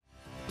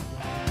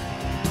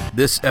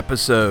This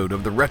episode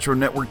of the Retro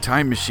Network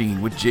Time Machine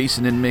with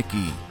Jason and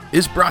Mickey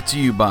is brought to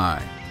you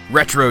by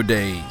Retro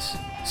Days.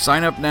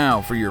 Sign up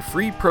now for your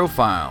free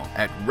profile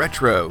at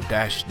retro-daze.org.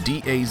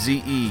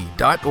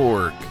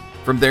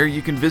 From there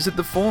you can visit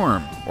the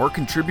forum or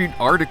contribute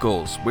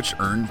articles which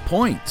earn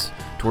points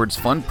towards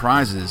fun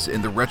prizes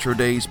in the Retro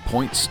Days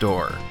Point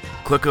Store.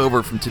 Click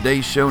over from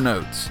today's show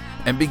notes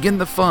and begin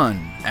the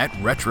fun at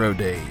Retro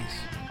Days.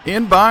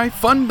 And by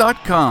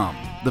Fun.com,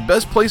 the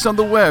best place on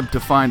the web to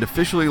find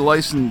officially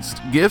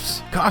licensed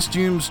gifts,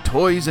 costumes,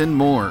 toys, and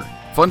more.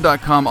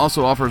 Fun.com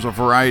also offers a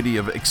variety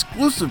of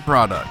exclusive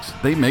products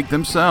they make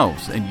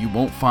themselves and you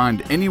won't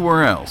find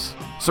anywhere else.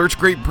 Search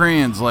great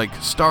brands like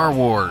Star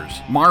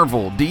Wars,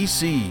 Marvel,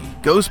 DC,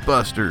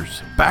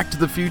 Ghostbusters, Back to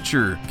the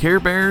Future,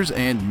 Care Bears,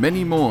 and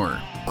many more.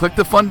 Click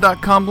the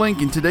Fun.com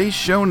link in today's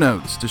show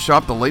notes to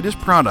shop the latest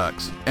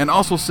products and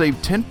also save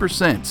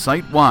 10%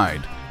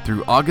 site-wide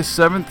through August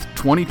 7th,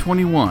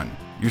 2021.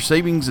 Your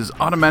savings is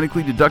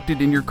automatically deducted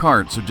in your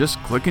cart, so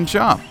just click and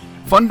shop.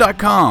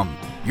 Fun.com,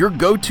 your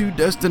go-to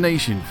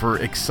destination for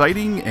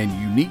exciting and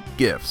unique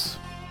gifts.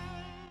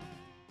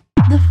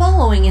 The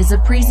following is a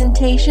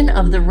presentation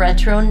of the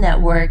Retro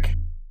Network.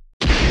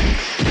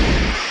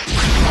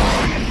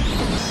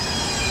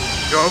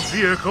 Your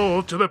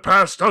vehicle to the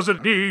past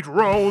doesn't need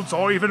roads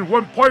or even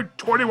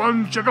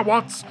 1.21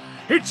 gigawatts.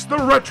 It's the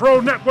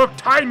Retro Network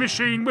Time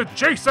Machine with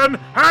Jason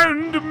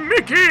and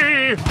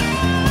Mickey!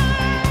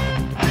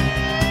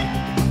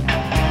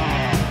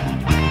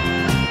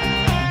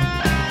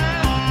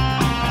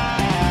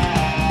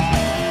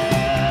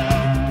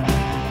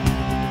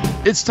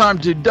 It's time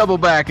to double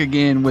back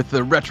again with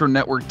the Retro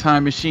Network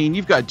Time Machine.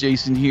 You've got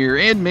Jason here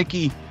and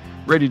Mickey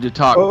ready to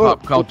talk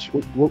pop culture.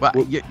 What?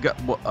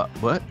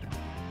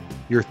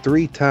 Your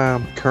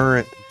three-time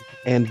current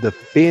and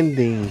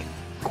defending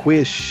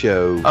quiz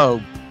show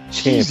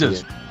champion.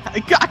 Jesus. I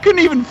couldn't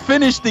even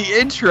finish the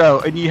intro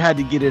and you had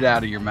to get it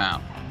out of your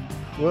mouth.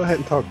 Well, I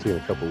hadn't talked to you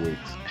in a couple of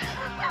weeks.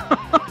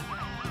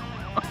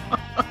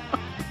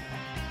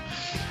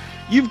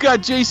 You've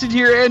got Jason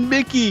here and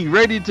Mickey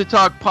ready to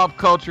talk pop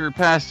culture,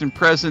 past and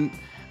present,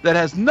 that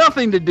has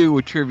nothing to do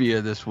with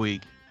trivia this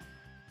week.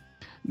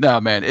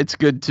 No, man, it's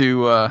good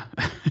to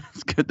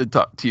it's good to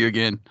talk to you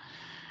again.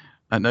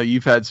 I know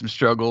you've had some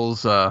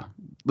struggles.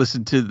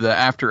 Listen to the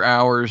After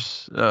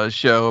Hours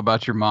show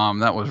about your mom.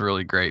 That was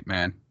really great,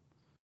 man.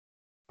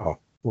 Oh,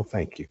 well,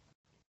 thank you.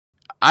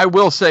 I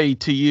will say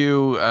to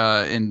you,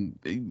 and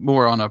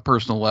more on a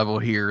personal level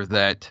here,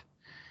 that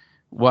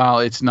while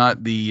it's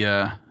not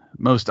the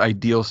most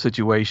ideal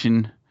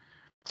situation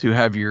to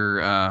have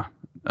your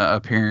a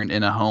parent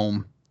in a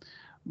home,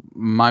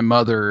 my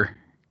mother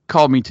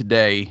called me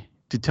today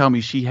to tell me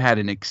she had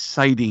an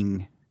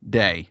exciting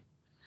day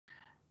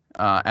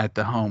at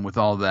the home with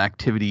all the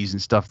activities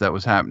and stuff that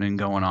was happening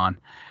going on.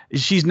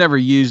 She's never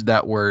used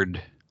that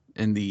word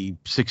in the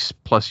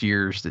 6+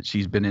 years that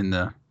she's been in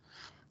the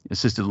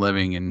assisted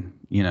living and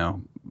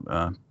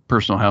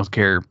personal health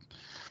care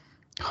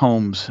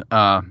homes.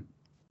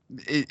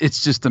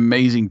 It's just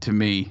amazing to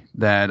me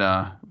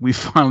that we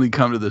finally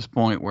come to this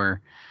point where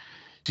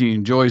she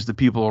enjoys the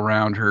people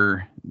around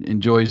her,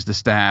 enjoys the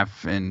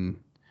staff, and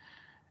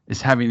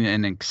is having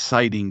an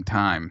exciting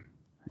time.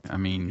 I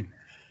mean,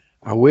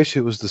 I wish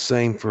it was the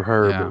same for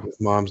her, Yeah. but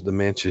with mom's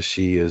dementia,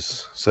 she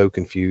is so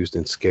confused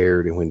and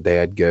scared. And when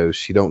dad goes,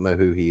 she don't know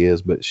who he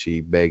is, but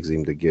she begs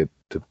him to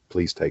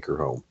please take her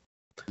home.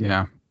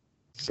 Yeah,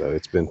 So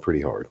it's been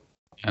pretty hard.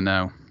 I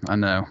know.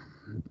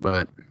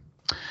 But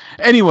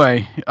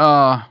anyway,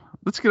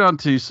 let's get on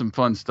to some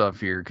fun stuff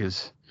here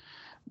because,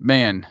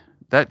 man,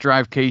 that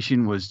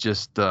drivecation was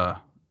just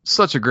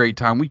such a great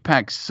time. We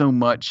packed so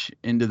much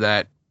into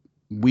that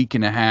week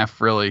and a half,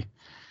 really.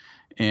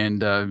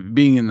 And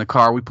being in the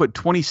car, we put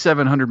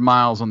 2,700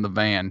 miles on the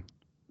van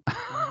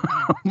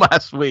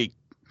last week.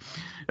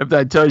 If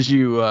that tells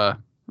you, a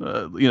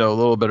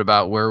little bit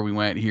about where we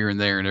went here and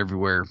there and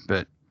everywhere.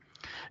 But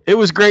it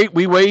was great.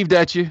 We waved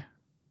at you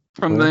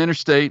from the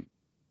interstate.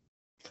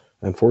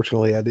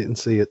 Unfortunately, I didn't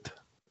see it.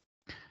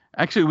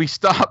 Actually, we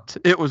stopped.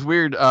 It was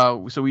weird.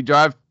 So we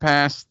drive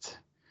past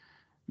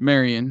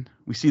Marion.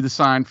 We see the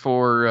sign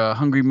for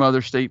Hungry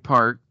Mother State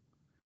Park.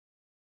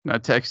 I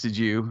texted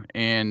you,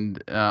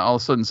 and all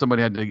of a sudden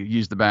somebody had to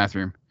use the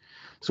bathroom.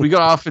 So we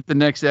got off at the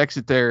next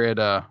exit there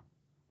at,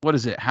 what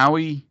is it,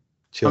 Howie?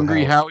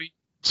 Hungry Howie?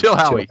 Chill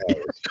Howie.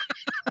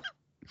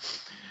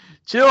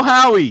 Chill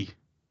Howie.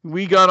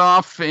 We got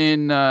off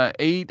and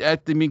ate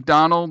at the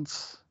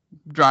McDonald's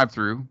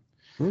drive-through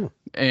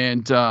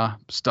and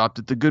stopped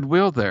at the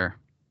Goodwill there.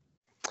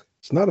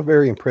 It's not a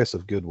very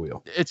impressive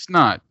Goodwill. It's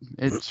not.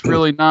 It's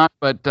really not,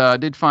 but I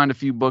did find a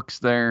few books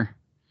there.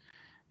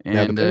 And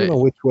Now, depending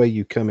on which way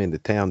you come into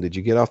town, did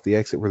you get off the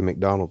exit where the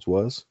McDonald's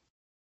was?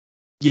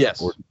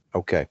 Yes.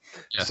 Okay.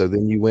 Yes. So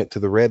then you went to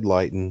the red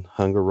light and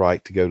hung a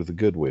right to go to the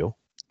Goodwill.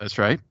 That's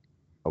right.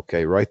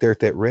 Okay. Right there at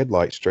that red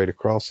light straight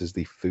across is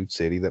the Food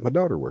City that my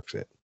daughter works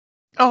at.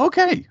 Oh,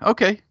 okay.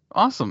 Okay.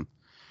 Awesome.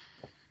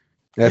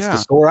 That's the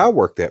store I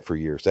worked at for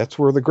years. That's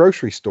where the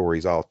grocery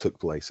stories all took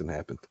place and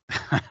happened.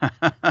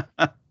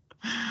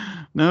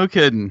 No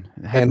kidding.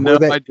 Had And no where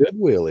that idea.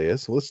 Goodwill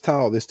is, let's tie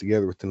all this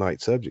together with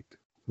tonight's subject.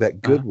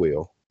 That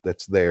Goodwill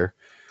that's there,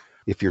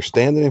 if you're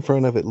standing in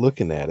front of it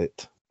looking at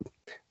it,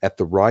 at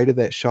the right of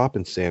that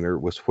shopping center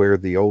was where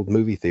the old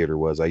movie theater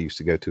was I used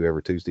to go to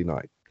every Tuesday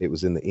night. It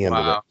was in the end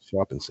of that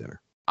shopping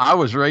center. I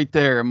was right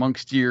there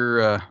amongst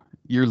your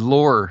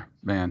lore,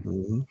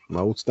 man.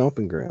 My old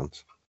stomping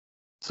grounds.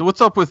 So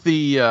what's up with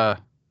the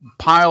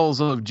piles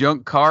of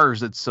junk cars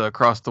that's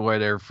across the way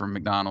there from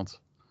McDonald's?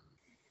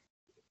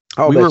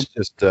 Oh, that's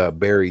just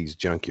Barry's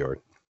junkyard.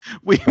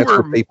 That's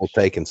where people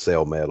take and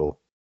sell metal.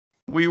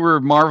 We were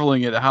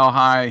marveling at how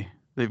high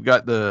they've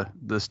got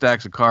the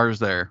stacks of cars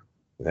there.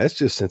 That's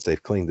just since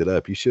they've cleaned it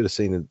up. You should have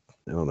seen it,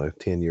 I don't know,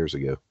 10 years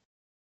ago.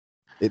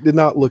 It did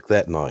not look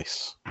that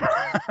nice.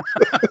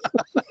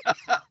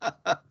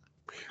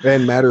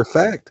 And matter of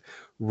fact,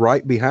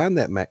 right behind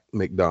that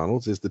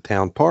McDonald's is the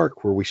town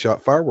park where we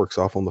shot fireworks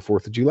off on the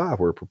 4th of July,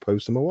 where I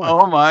proposed to my wife.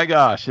 Oh my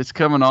gosh, it's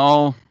coming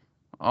all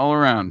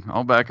around,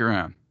 all back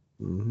around.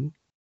 Mm-hmm.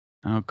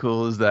 How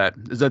cool is that?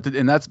 Is that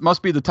and that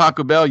must be the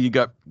Taco Bell you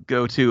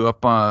go to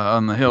up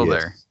on the hill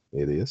there?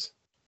 It is.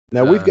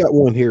 Now we've got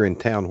one here in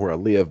town where I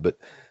live, but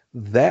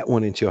that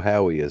one in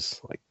Chilhowie is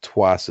like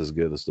twice as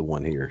good as the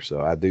one here. So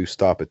I do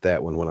stop at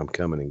that one when I'm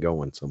coming and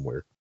going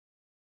somewhere.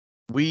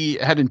 We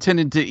had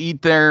intended to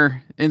eat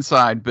there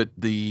inside, but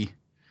the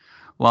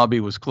lobby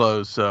was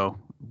closed. So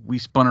we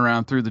spun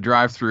around through the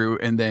drive-thru,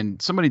 and then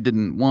somebody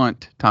didn't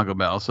want Taco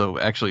Bell. So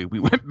actually we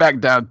went back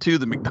down to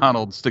the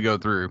McDonald's to go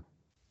through.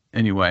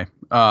 Anyway,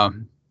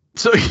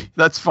 so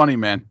that's funny,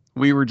 man.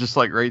 We were just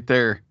like right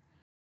there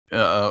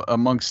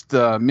amongst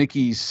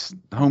Mickey's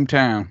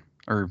hometown,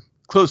 or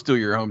close to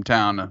your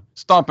hometown,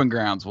 stomping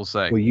grounds, we'll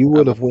say. Well, you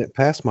would have went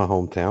past my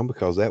hometown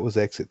because that was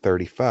exit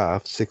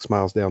 35. 6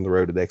 miles down the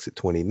road at exit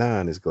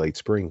 29 is Glade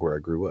Spring, where I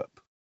grew up.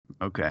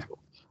 Okay.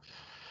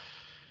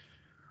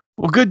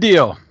 Well, good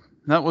deal.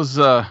 That was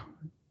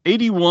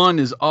 81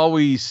 is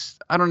always,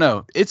 I don't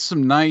know. It's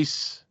some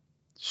nice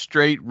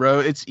straight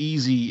road. It's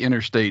easy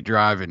interstate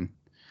driving,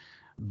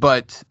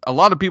 but a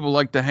lot of people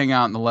like to hang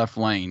out in the left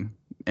lane,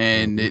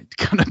 and it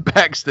kind of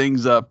backs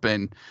things up.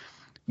 And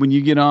when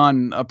you get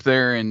on up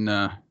there in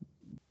I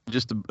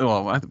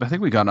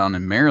think we got on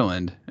in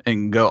Maryland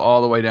and go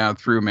all the way down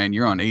through, man,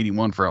 you're on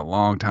 81 for a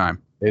long time.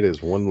 It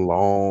is one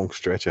long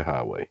stretch of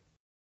highway.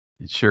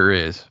 It sure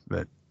is,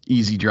 but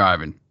easy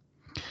driving.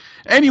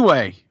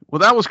 Anyway, well,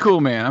 that was cool,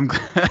 man. I'm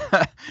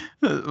glad.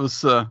 It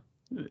was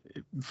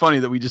funny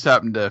that we just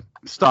happened to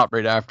stop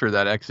right after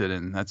that exit,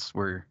 and that's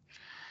where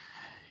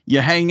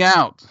you hang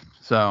out.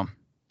 So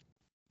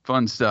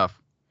fun stuff.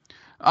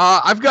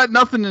 I've got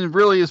nothing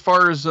really as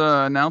far as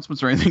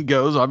announcements or anything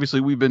goes. Obviously,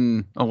 we've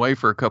been away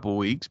for a couple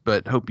weeks,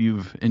 but hope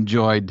you've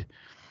enjoyed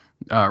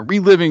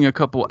reliving a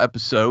couple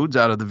episodes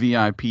out of the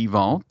VIP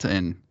vault,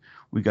 and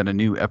we got a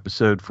new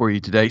episode for you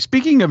today.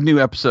 Speaking of new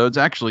episodes,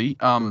 actually,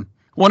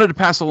 wanted to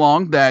pass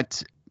along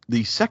that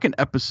the second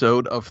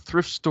episode of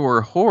Thrift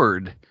Store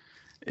Horde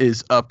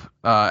is up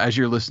as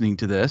you're listening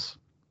to this.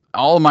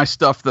 All of my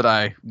stuff that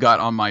I got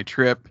on my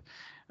trip.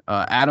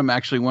 Adam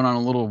actually went on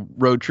a little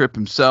road trip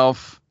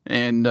himself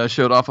and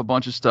showed off a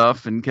bunch of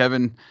stuff. And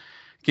Kevin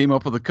came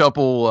up with a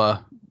couple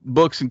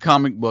books and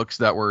comic books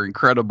that were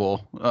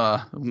incredible.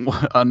 A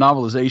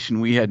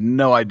novelization we had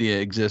no idea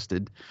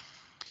existed.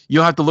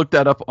 You'll have to look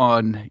that up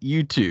on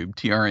YouTube,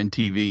 TRN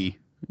TV,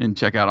 and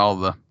check out all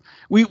the...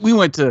 We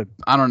went to,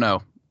 I don't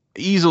know,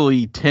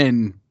 easily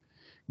 10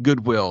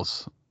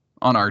 Goodwills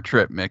on our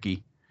trip,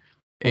 Mickey,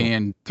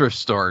 and thrift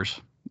stores.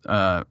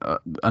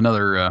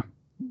 Another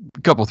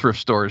couple thrift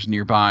stores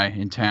nearby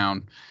in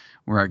town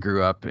where I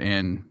grew up,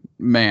 and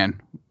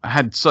man, I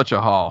had such a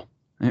haul.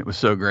 It was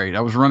so great.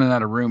 I was running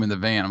out of room in the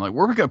van. I'm like,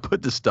 where are we gonna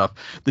put this stuff?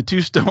 The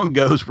 2 Stone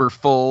Goes were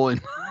full, and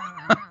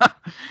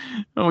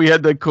we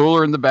had the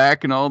cooler in the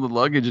back and all the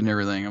luggage and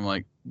everything. I'm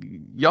like,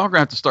 y'all are gonna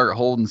have to start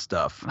holding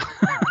stuff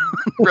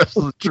the rest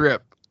of the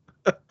trip.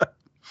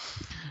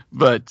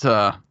 But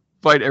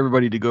invite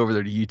everybody to go over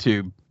there to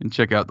YouTube and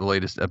check out the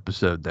latest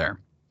episode there.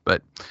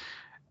 But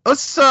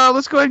let's go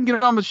ahead and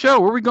get on the show.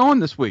 Where are we going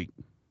this week?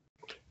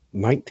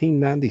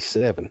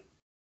 1997.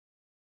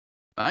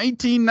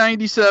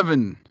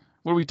 1997.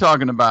 What are we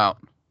talking about?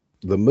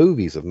 The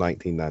movies of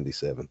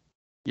 1997.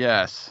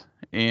 Yes.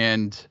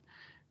 And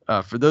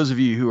for those of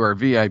you who are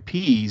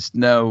VIPs,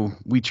 know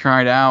we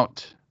tried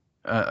out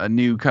a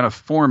new kind of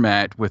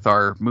format with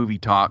our movie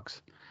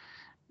talks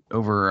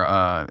over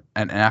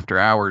and after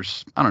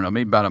hours, I don't know,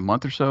 maybe about a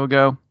month or so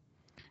ago.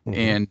 Mm-hmm.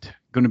 And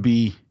going to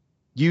be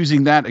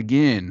using that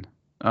again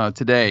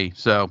today.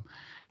 So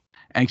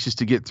anxious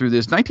to get through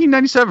this.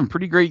 1997,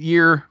 pretty great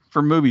year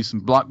for movies.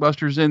 Some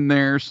blockbusters in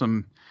there,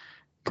 some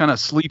kind of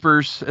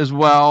sleepers as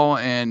well,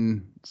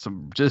 and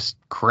some just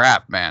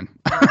crap, man.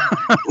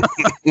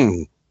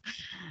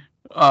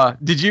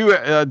 Did you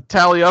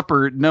tally up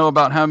or know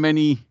about how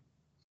many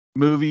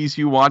movies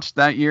you watched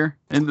that year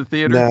in the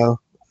theater? No.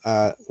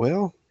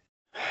 Well,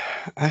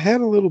 I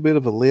had a little bit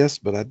of a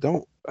list, but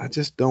I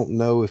just don't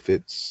know if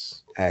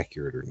it's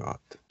accurate or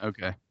not.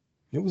 Okay.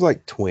 It was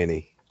like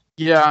 20.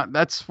 Yeah,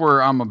 that's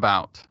where I'm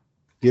about.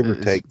 Give or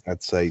take,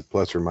 I'd say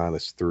plus or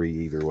minus 3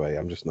 either way.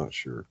 I'm just not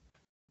sure.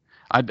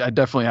 I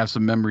definitely have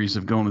some memories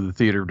of going to the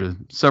theater to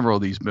several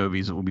of these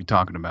movies that we'll be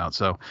talking about.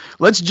 So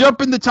let's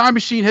jump in the time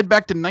machine, head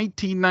back to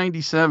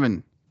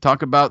 1997,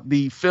 talk about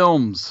the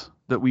films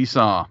that we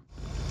saw.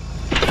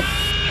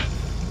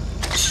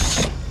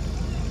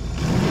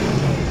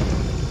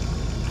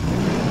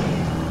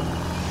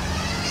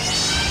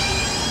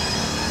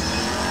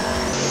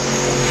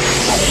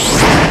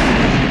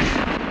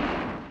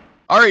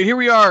 All right, here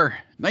we are,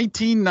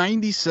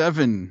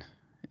 1997.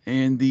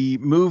 And the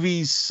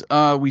movies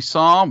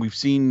we've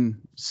seen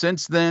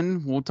since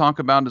then, we'll talk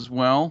about as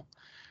well.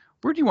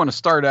 Where do you want to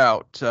start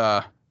out,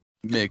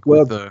 Mick,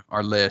 with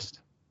our list?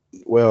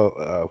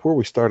 Well, where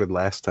we started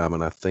last time,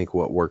 and I think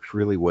what works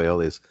really well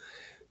is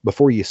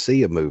before you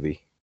see a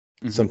movie,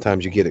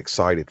 sometimes you get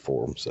excited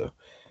for them. So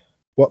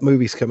what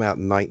movies come out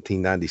in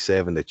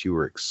 1997 that you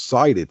were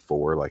excited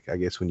for? Like, I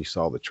guess when you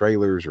saw the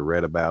trailers or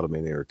read about them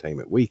in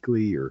Entertainment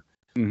Weekly or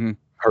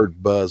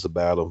heard buzz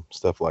about them,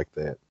 stuff like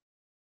that.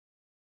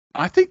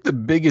 I think the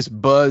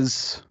biggest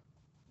buzz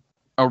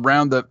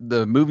around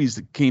the movies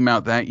that came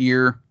out that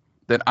year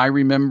that I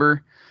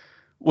remember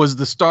was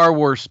the Star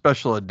Wars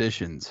special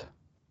editions.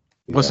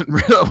 Yeah.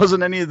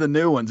 Wasn't any of the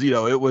new ones. You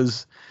know, it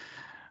was,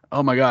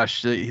 oh my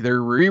gosh,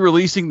 they're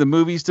re-releasing the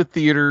movies to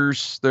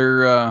theaters.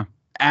 They're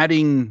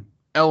adding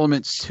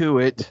elements to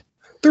it.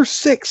 There's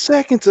 6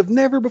 seconds of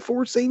never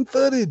before seen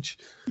footage.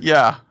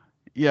 Yeah.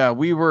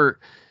 We were,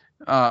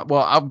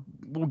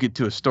 we'll get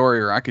to a story,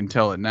 or I can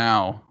tell it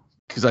now,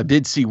 because I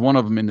did see one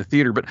of them in the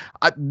theater. But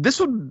this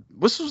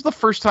was the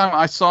first time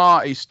I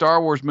saw a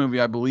Star Wars movie,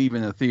 I believe,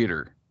 in the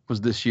theater,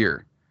 was this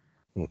year.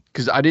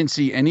 Because I didn't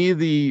see any of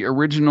the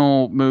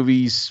original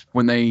movies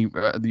when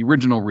the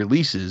original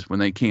releases when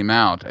they came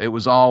out. It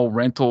was all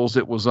rentals.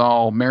 It was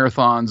all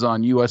marathons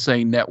on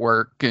USA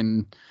Network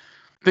and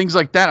things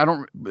like that.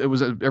 It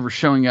was ever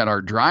showing at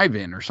our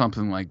drive-in or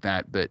something like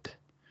that. But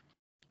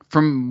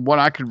from what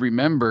I could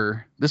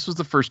remember, this was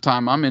the first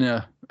time I'm in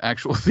a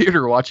actual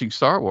theater watching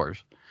Star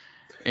Wars.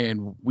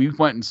 And we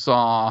went and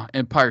saw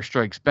Empire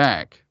Strikes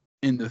Back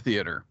in the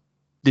theater.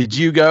 Did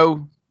you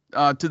go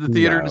to the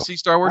theater to see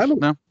Star Wars?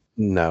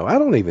 No, I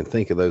don't even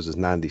think of those as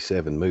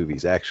 97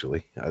 movies,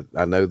 actually.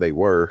 I know they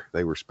were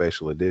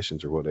special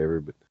editions or whatever,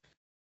 but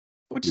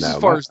which is as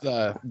far as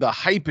the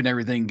hype and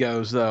everything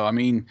goes, though. I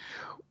mean,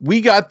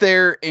 we got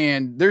there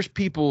and there's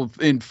people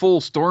in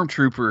full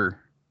stormtrooper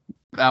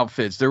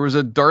outfits. There was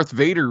a Darth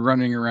Vader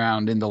running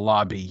around in the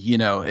lobby. You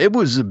know, it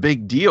was a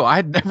big deal. I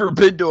had never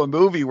been to a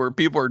movie where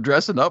people are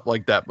dressing up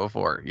like that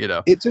before. You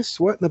know, it just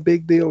wasn't a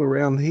big deal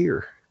around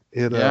here.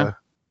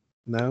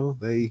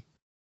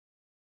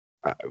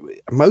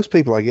 Most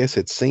people, I guess,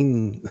 had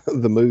seen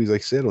the movies,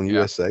 like I said, on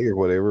USA or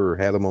whatever, or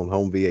had them on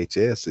home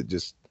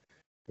VHS.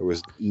 There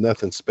was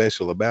nothing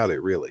special about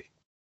it, really.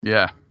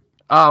 Yeah.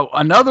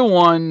 Another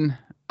one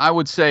I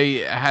would say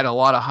had a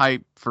lot of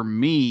hype for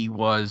me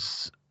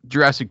was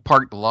Jurassic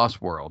Park: The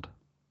Lost World.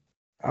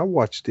 I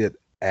watched it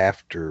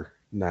after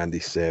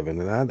 97,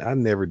 and I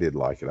never did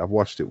like it. I've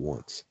watched it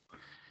once.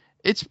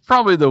 It's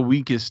probably the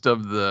weakest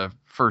of the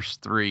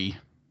first 3.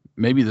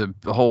 Maybe the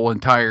whole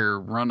entire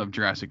run of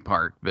Jurassic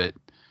Park, but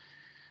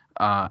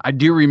I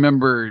do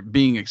remember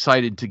being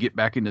excited to get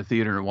back into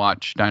theater and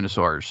watch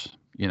dinosaurs,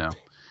 you know.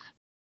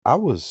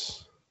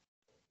 This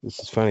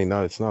is funny,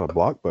 it's not a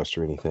blockbuster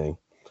or anything.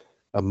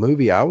 A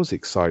movie I was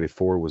excited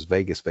for was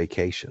Vegas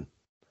Vacation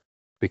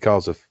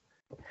because of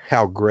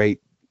how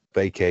great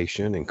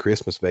Vacation and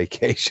Christmas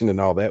Vacation and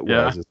all that was.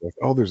 Yeah. It's like,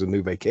 oh, there's a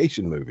new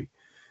Vacation movie.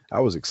 I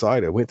was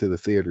excited. I went to the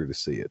theater to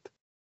see it.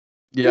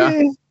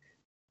 Yeah.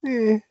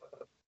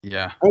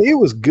 Yeah. I mean, it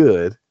was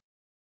good,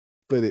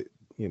 but it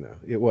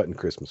wasn't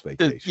Christmas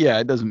Vacation.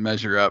 It doesn't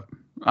measure up.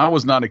 I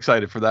was not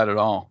excited for that at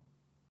all.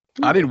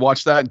 I didn't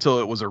watch that until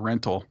it was a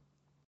rental.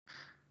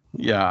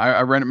 Yeah, I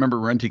remember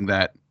renting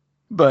that,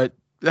 but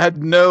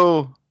had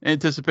no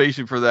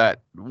anticipation for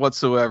that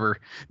whatsoever.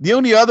 The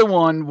only other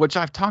one, which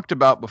I've talked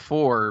about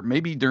before,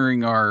 maybe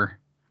during I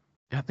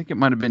think it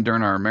might have been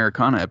during our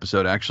Americana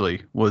episode,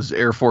 actually, was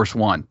Air Force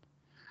One.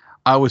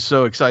 I was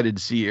so excited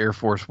to see Air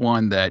Force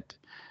One that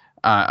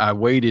I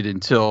waited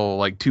until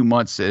like 2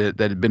 months that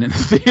had been in the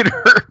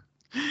theater.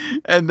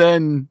 And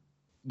then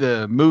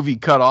the movie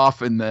cut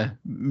off in the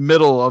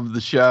middle of the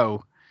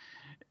show.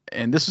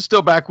 And this is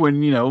still back when,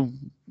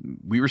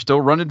 we were still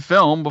running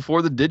film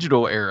before the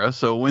digital era.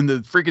 So when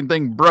the freaking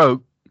thing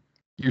broke,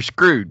 you're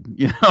screwed,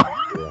 Yeah.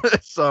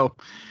 So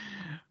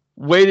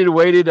waited.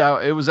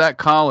 It was at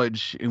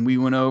college and we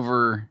went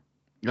over,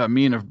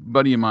 me and a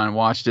buddy of mine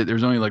watched it.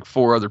 There's only like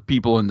 4 other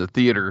people in the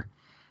theater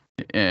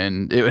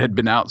and it had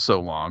been out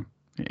so long.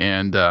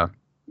 And I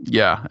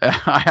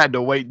had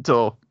to wait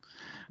until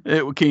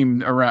it came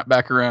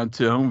back around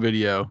to home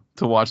video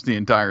to watch the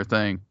entire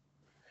thing.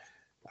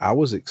 I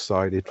was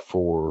excited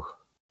for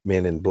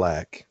Men in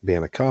Black,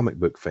 being a comic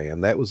book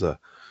fan. That was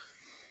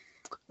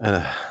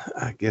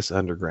I guess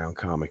underground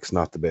comics,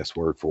 not the best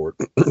word for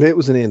it. It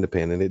was an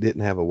independent. It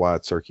didn't have a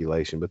wide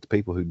circulation, but the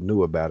people who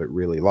knew about it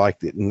really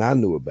liked it. And I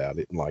knew about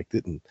it and liked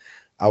it. And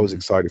I was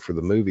excited for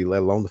the movie,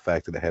 let alone the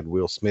fact that it had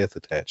Will Smith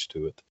attached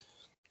to it.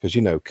 Because,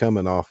 you know,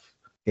 coming off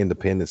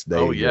Independence Day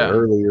a year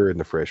earlier in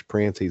The Fresh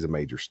Prince, he's a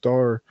major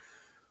star.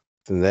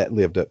 And that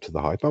lived up to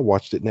the hype. I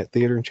watched it in that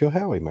theater in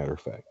Chilhowie, matter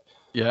of fact.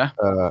 Yeah.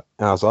 And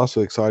I was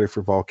also excited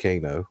for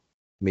Volcano.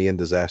 Me and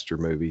disaster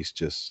movies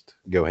just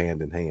go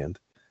hand in hand.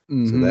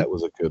 So that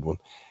was a good one.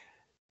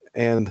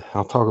 And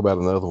I'll talk about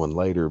another one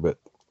later, but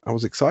I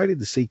was excited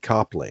to see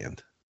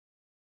Copland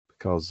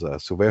because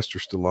Sylvester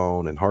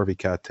Stallone and Harvey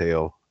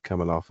Keitel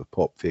coming off of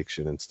Pulp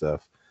Fiction and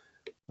stuff.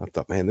 I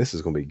thought, man, this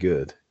is going to be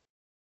good.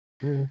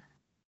 Yeah.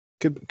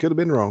 Could have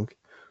been wrong.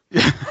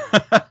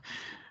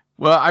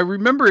 Well, I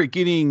remember it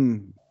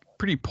getting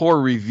pretty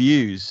poor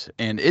reviews,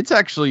 and it's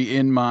actually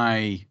in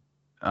my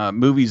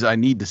movies I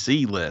need to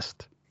see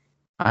list.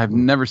 I've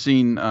never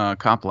seen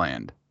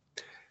Copland.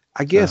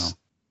 I guess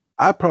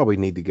I probably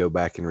need to go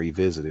back and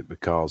revisit it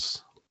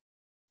because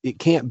it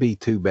can't be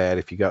too bad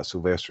if you got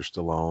Sylvester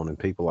Stallone and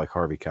people like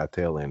Harvey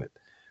Keitel in it.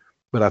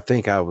 But I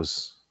think I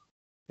was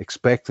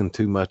expecting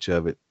too much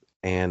of it,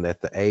 and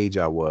at the age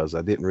I was,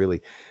 I didn't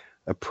really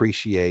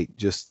appreciate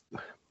just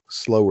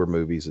slower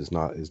movies is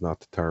not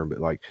the term, but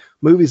like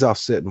movies I'll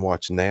sit and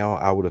watch now,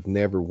 I would have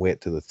never went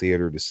to the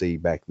theater to see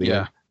back then.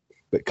 Yeah.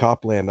 But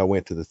Copland, I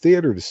went to the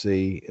theater to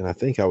see, and I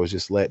think I was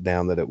just let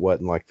down that it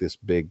wasn't like this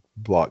big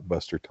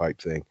blockbuster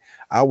type thing.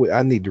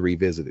 I need to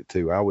revisit it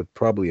too. I would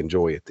probably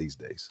enjoy it these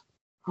days.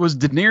 Was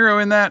De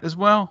Niro in that as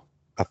well?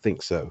 I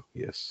think so.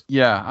 Yes.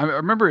 Yeah, I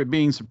remember it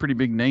being some pretty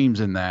big names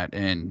in that,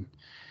 and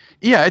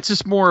yeah, it's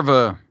just more of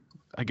a,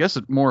 I guess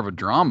it's more of a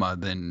drama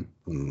than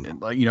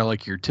like, you know,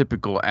 like your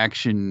typical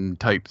action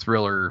type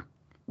thriller,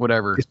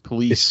 whatever,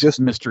 police it's just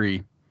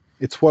mystery.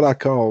 It's what I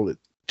call it,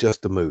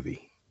 just a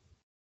movie.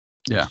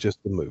 Yeah. It's just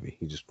a movie.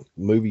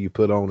 Movie you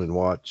put on and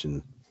watch,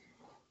 and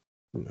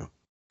you know.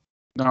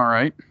 All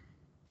right.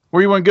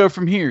 Where you want to go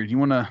from here? Do you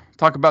want to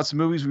talk about some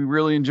movies we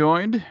really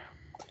enjoyed?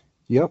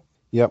 Yep.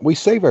 We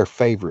save our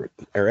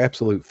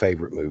absolute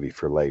favorite movie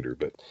for later,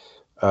 but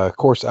of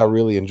course I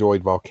really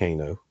enjoyed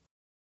Volcano.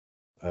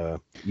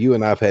 You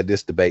and I've had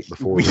this debate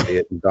before we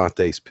did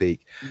Dante's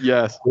Peak.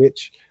 Yes.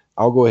 Which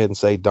I'll go ahead and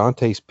say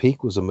Dante's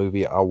Peak was a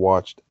movie I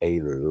watched a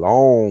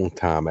long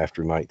time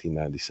after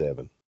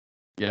 1997.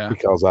 Yeah.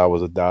 Because I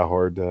was a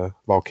diehard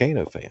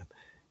Volcano fan.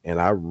 And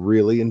I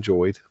really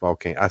enjoyed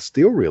Volcano. I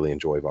still really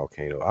enjoy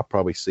Volcano. I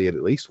probably see it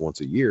at least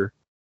once a year,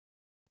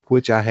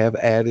 which I have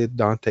added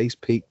Dante's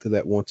Peak to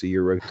that once a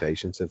year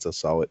rotation since I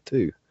saw it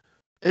too.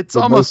 It's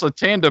almost a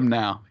tandem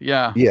now.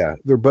 Yeah. Yeah.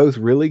 They're both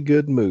really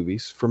good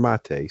movies for my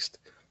taste,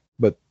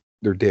 but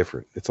they're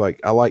different. It's like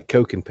I like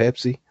Coke and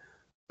Pepsi,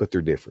 but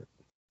they're different.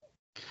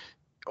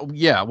 Oh,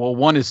 yeah. Well,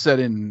 one is set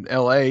in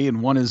LA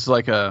and one is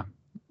like a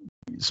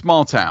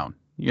small town,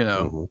 you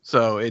know,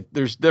 so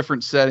there's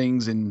different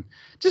settings and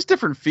just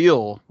different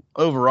feel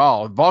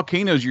overall.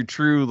 Volcano's your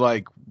true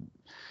like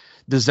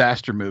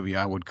disaster movie,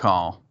 I would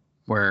call,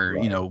 where,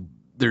 you know,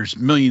 there's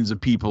millions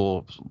of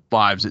people's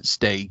lives at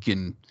stake,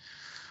 and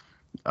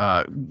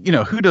you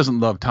know, who doesn't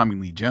love Tommy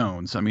Lee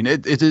Jones? I mean,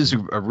 it is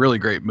a really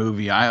great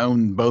movie. I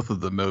own both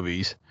of the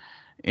movies,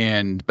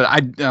 but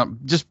I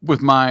just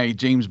with my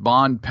James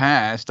Bond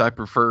past, I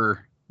prefer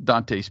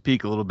Dante's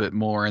Peak a little bit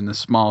more in the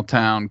small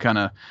town kind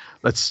of,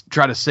 let's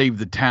try to save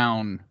the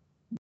town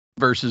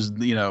versus,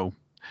 you know,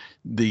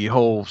 the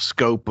whole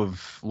scope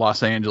of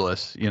Los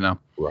Angeles, you know.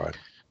 Right.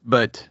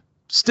 But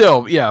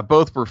still, yeah,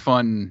 both were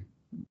fun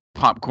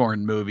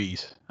popcorn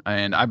movies,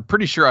 and I'm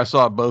pretty sure I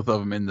saw both of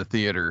them in the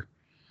theater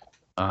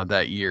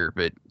that year.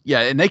 But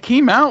yeah, and they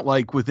came out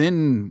like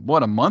within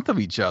a month of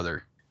each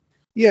other.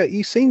 Yeah,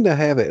 you seem to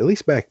have it, at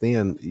least back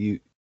then.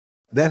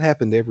 That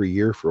happened every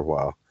year for a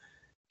while.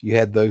 You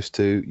had those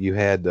two. You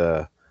had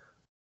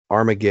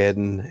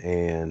Armageddon,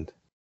 and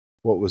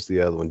what was the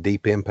other one?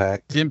 Deep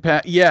Impact.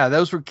 Yeah,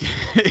 those were.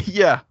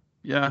 yeah.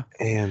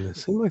 And it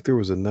seemed like there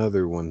was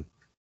another one.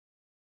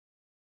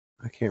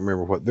 I can't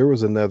remember what. There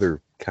was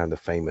another kind of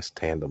famous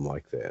tandem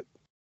like that.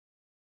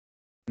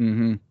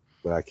 Mm-hmm.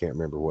 But I can't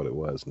remember what it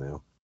was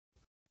now.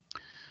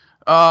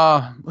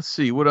 Let's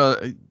see. What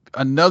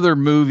another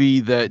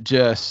movie that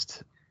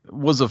just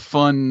was a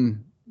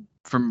fun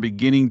from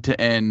beginning to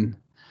end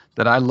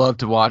that I love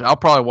to watch. I'll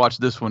probably watch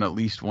this one at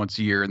least once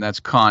a year, and that's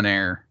Con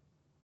Air.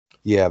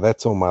 Yeah,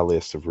 that's on my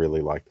list of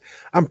really liked.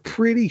 I'm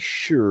pretty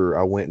sure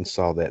I went and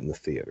saw that in the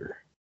theater.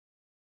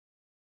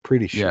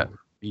 Pretty sure. Yeah,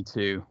 me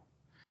too.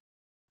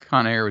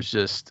 Con Air was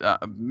just,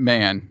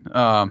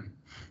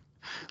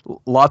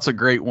 lots of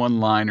great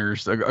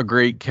one-liners, a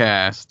great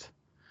cast,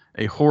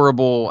 a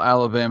horrible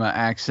Alabama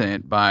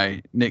accent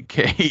by Nick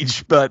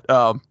Cage, but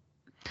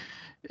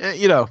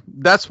you know,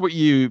 that's what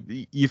you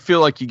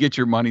feel like you get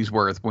your money's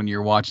worth when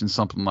you're watching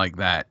something like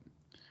that,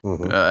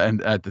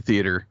 and at the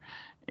theater,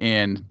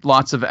 and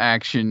lots of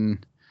action.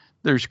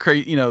 There's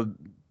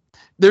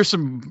there's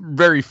some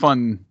very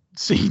fun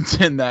scenes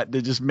in that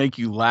just make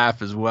you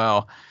laugh as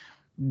well.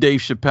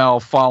 Dave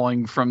Chappelle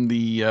falling from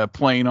the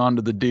plane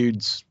onto the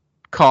dude's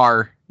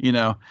car, you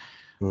know,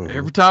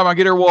 every time I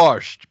get her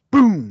washed,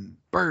 boom,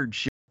 bird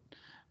shit.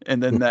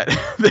 And then that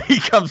he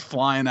comes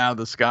flying out of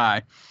the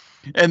sky.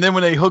 And then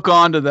when they hook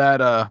on to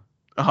that,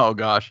 oh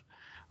gosh,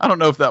 I don't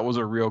know if that was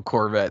a real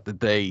Corvette that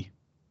they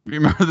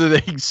remember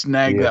that they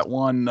snagged Yes. that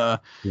one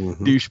Mhm.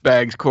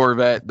 douchebag's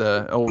Corvette,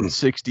 the old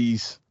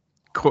 '60s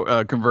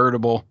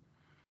convertible,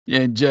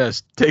 and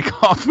just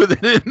take off with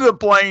it in the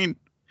plane.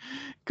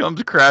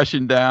 Comes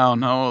crashing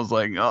down. I was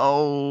like,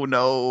 oh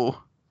no,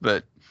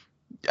 but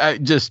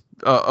just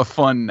a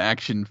fun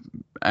action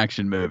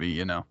movie,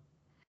 you know.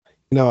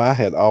 I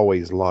had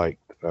always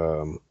liked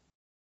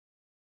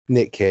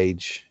Nick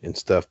Cage and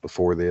stuff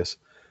before this,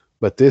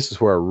 but this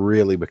is where I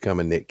really become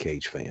a Nick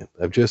Cage fan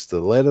of just to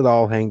let it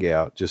all hang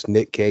out, just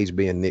Nick Cage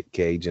being Nick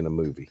Cage in a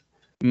movie.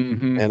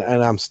 Mm-hmm. And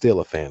I'm still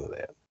a fan of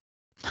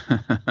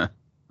that.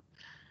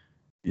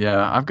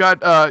 Yeah, I've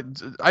got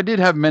I did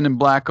have Men in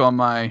Black on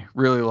my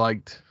really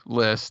liked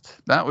list.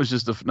 That was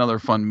just another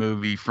fun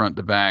movie front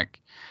to back.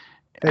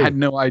 I Hey. had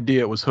no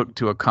idea it was hooked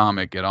to a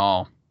comic at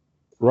all.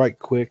 Right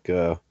quick,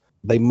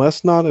 they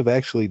must not have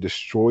actually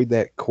destroyed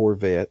that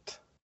Corvette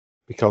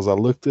because I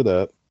looked it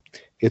up.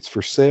 It's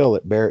for sale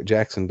at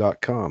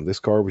barrettjackson.com. This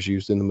car was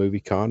used in the movie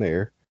Con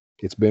Air.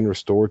 It's been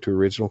restored to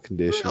original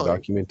condition, Really?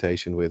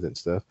 documentation with it and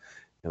stuff.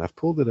 And I've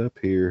pulled it up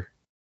here.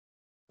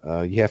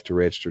 You have to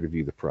register to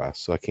view the price,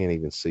 so I can't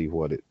even see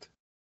what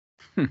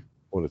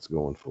it's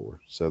going for.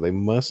 So they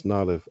must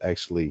not have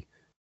actually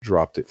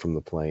dropped it from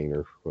the plane,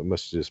 or it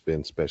must have just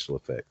been special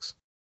effects.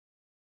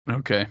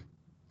 Okay.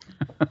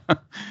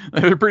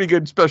 They were pretty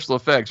good special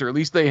effects, or at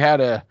least they had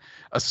a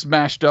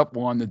smashed up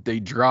one that they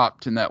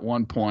dropped in that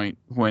one point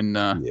when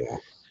Yeah.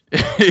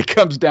 it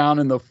comes down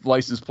and the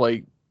license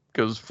plate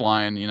goes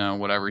flying,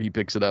 whatever, he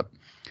picks it up.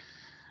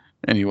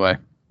 Anyway,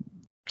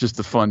 just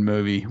a fun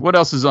movie. What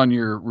else is on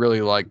your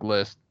really like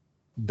list?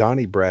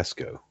 Donnie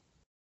Brasco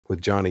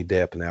with Johnny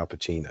Depp and Al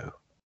Pacino.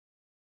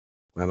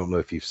 I don't know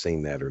if you've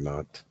seen that or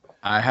not.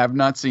 I have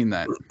not seen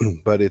that.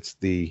 But it's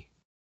the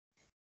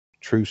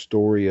true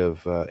story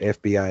of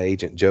FBI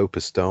agent Joe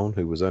Pistone,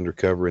 who was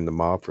undercover in the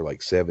mob for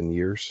like 7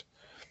 years.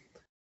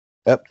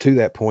 Up to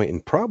that point,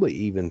 and probably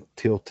even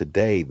till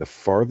today, the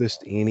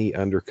farthest any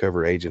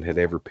undercover agent had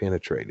ever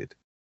penetrated.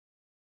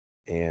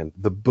 And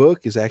the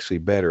book is actually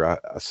better. I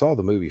saw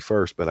the movie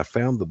first, but I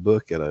found the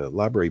book at a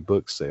library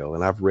book sale,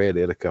 and I've read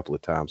it a couple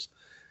of times.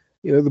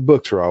 The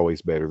books are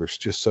always better. There's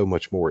just so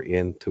much more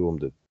into them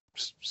to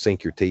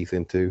sink your teeth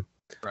into.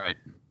 Right.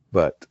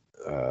 But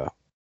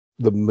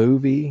the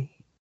movie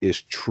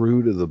is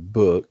true to the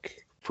book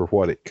for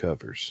what it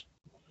covers.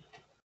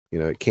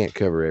 It can't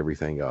cover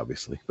everything,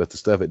 obviously, but the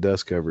stuff it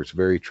does cover is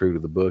very true to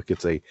the book.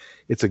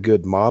 It's a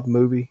good mob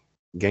movie,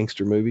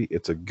 gangster movie.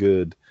 It's a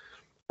good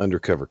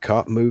undercover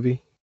cop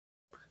movie.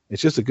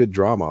 It's just a good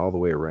drama all the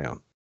way around.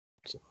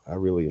 So I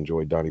really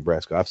enjoyed Donnie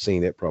Brasco. I've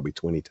seen it probably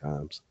 20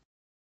 times.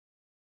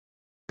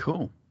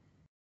 Cool.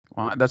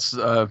 Well, that's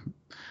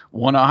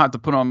one I'll have to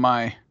put on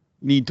my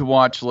need to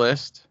watch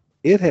list.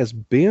 It has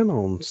been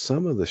on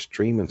some of the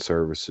streaming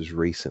services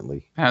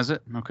recently. Has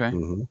it? Okay.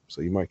 Mm-hmm. So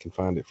you might can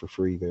find it for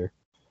free there.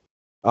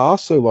 I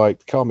also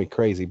liked, call me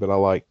crazy, but I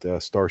liked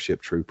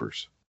Starship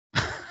Troopers.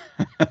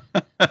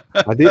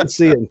 I didn't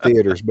see it in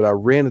theaters, but I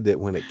rented it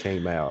when it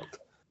came out.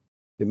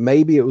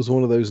 Maybe it was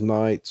one of those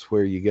nights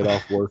where you get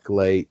off work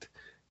late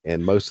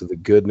and most of the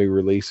good new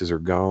releases are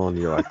gone.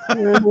 You're like,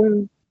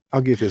 well,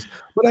 I'll give this.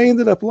 But I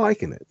ended up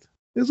liking it.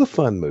 It was a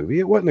fun movie.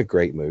 It wasn't a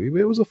great movie,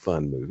 but it was a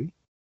fun movie.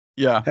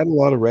 Yeah. Had a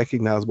lot of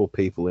recognizable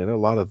people in it, a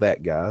lot of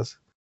that guys.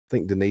 I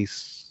think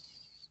Denise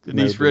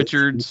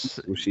Richards.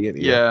 Was she in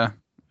it? Yeah.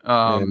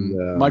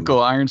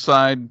 Michael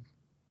Ironside.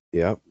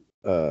 Yeah.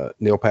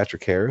 Neil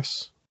Patrick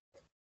Harris.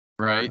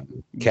 Right.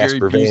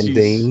 Casper Van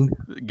Dien.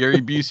 Gary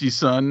Busey's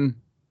son.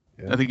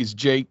 Yeah. I think it's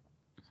Jake.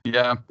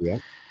 Yeah. Yeah.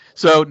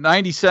 So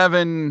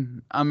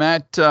 97, I'm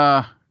at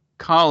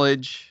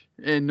college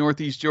in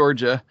Northeast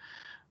Georgia.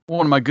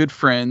 One of my good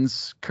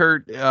friends,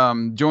 Kurt,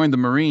 joined the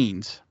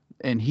Marines,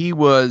 and he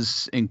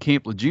was in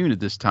Camp Lejeune at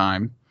this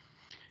time,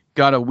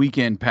 got a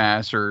weekend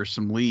pass or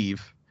some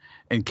leave,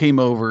 and came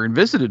over and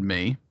visited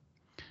me.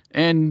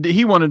 And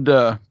he wanted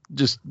to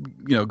just,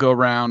 go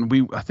around.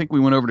 I think we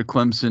went over to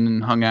Clemson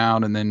and hung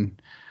out, and then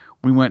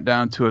we went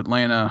down to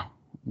Atlanta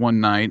one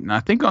night. And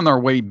I think on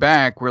our way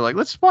back, we're like,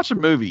 let's watch a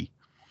movie.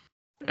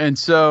 And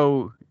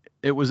so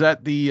it was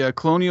at the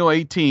Colonial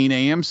 18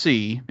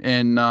 AMC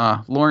in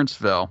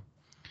Lawrenceville.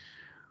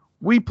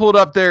 We pulled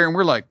up there and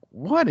we're like,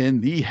 what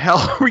in the hell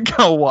are we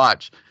going to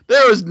watch?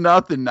 There was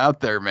nothing out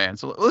there, man.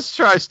 So let's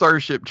try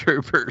Starship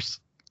Troopers.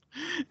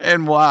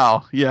 And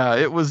wow. Yeah,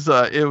 it was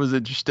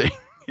interesting.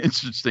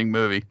 Interesting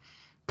movie.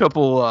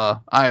 Couple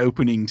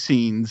eye-opening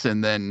scenes,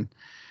 and then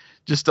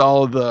just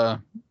all of the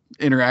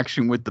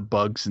interaction with the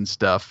bugs and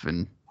stuff.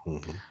 And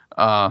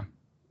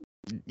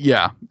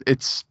yeah,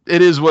 it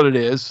is what it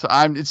is.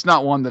 It's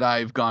not one that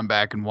I've gone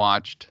back and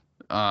watched.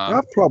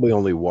 I've probably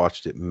only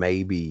watched it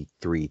maybe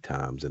 3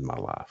 times in my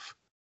life,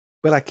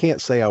 but I can't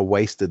say I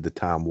wasted the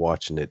time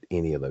watching it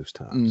any of those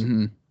times.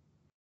 Mm-hmm.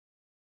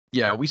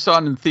 Yeah, we saw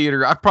it in the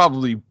theater. I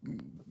probably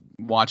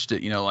watched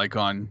it, like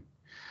on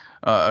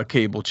a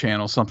cable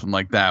channel, something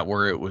like that,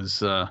 where it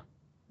was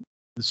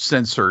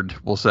censored,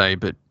 we'll say.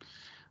 But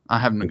I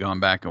haven't gone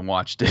back and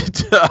watched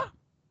it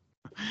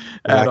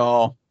And at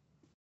all.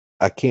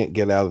 I can't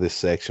get out of this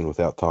section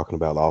without talking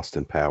about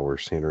Austin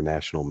Powers,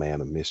 International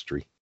Man of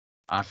Mystery.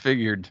 I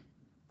figured.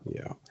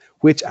 Yeah.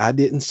 Which I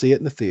didn't see it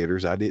in the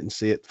theaters. I didn't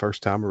see it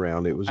first time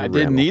around. It was a I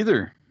didn't rental.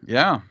 either.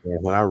 Yeah.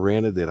 And when I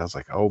rented it, I was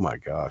like, "Oh my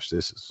gosh,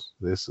 this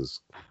is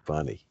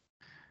funny."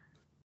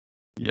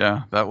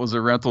 Yeah, that was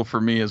a rental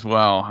for me as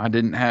well. I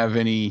didn't have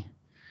any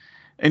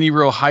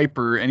real hype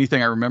or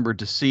anything I remembered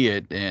to see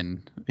it,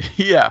 and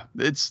yeah,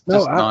 it's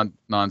No, just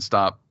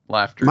nonstop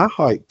laughter. My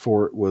hype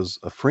for it was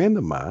a friend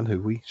of mine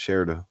who we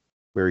shared a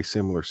very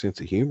similar sense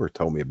of humor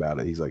told me about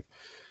it. He's like,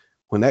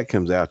 "When that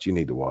comes out, you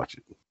need to watch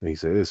it." And he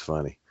said, "It's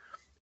funny."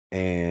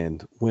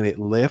 And when it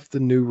left the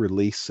new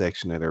release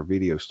section at our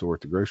video store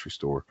at the grocery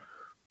store,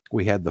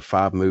 we had the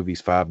 5 movies,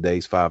 5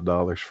 days,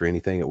 $5 for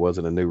anything that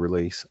wasn't a new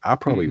release. I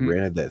probably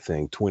rented that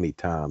thing 20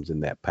 times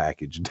in that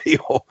package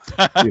deal.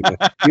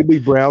 You'd be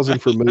browsing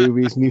for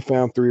movies and you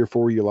found 3 or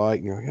 4 you like,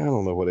 and you're like, "I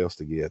don't know what else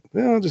to get.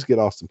 Well, I'll just get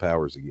Austin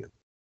Powers again."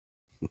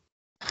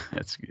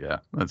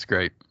 That's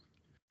great.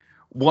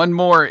 One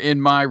more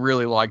in my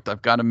really liked,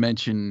 I've got to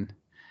mention,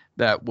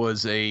 that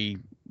was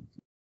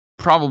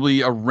probably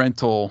a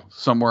rental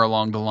somewhere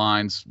along the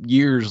lines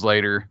years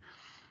later.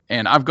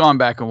 And I've gone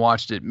back and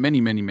watched it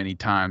many, many, many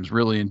times.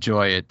 Really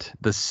enjoy it.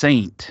 The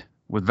Saint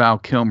with Val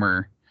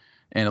Kilmer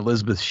and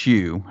Elizabeth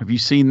Shue. Have you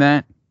seen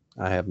that?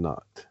 I have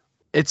not.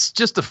 It's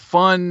just a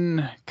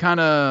fun kind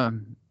of,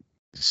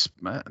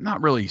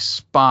 not really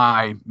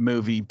spy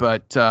movie,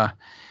 but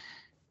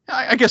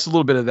I guess a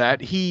little bit of that.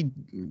 He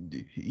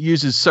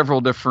uses several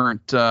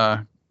different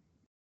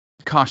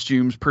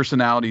costumes,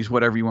 personalities,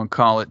 whatever you want to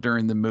call it,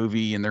 during the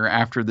movie, and they're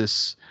after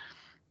this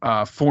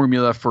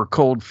formula for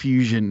cold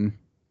fusion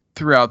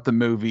throughout the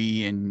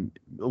movie, and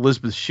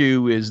Elizabeth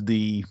Shue is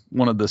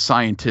one of the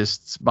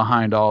scientists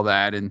behind all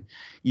that, and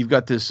you've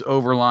got this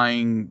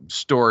overlying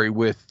story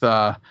with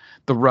the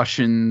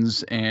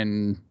Russians,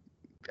 and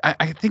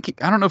I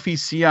don't know if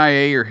he's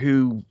CIA or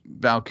who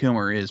Val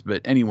Kilmer is,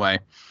 but anyway,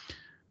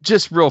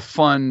 just real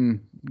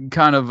fun,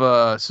 kind of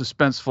a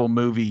suspenseful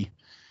movie.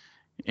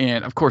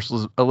 And of course,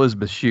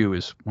 Elizabeth Shue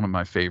is one of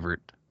my favorite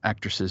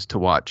actresses to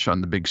watch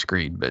on the big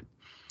screen, but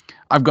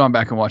I've gone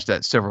back and watched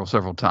that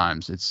several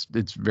times.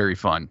 It's very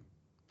fun.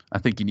 I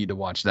think you need to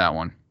watch that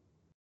one.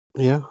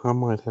 Yeah, I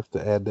might have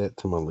to add that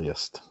to my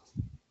list.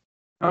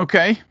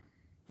 Okay.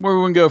 Where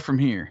we want to go from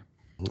here?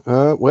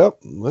 Well,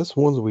 that's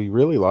ones we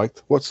really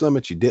liked. What's some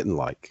that you didn't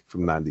like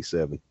from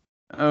 97?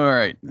 All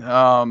right.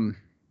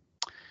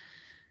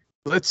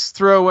 Let's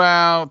throw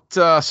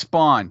out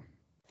Spawn.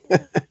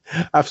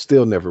 I've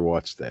still never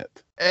watched that.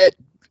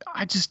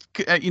 I just,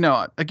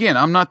 again,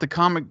 I'm not the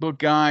comic book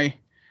guy.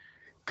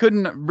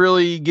 Couldn't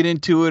really get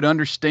into it,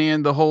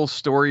 understand the whole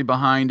story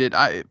behind it.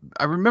 I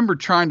remember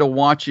trying to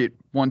watch it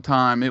one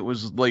time. It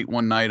was late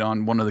one night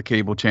on one of the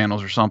cable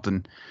channels or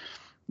something.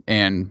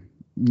 And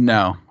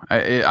no,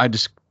 I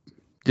just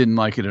didn't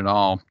like it at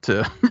all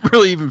to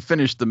really even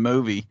finish the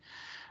movie.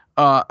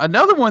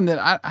 Another one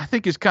that I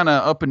think is kind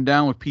of up and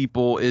down with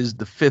people is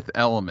The Fifth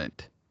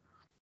Element.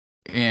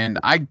 And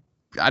I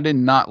did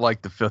not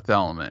like The Fifth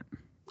Element.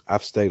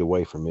 I've stayed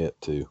away from it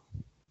too.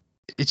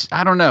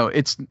 I don't know.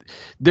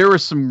 There were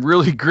some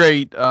really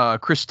great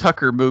Chris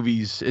Tucker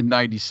movies in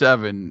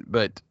 97,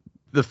 but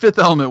The Fifth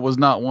Element was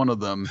not one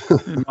of them,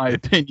 in my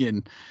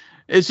opinion.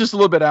 It's just a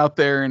little bit out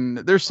there, and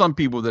there's some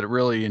people that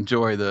really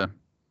enjoy the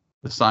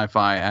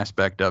sci-fi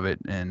aspect of it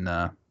and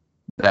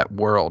that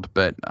world,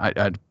 but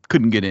I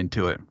couldn't get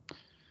into it.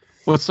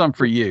 What's some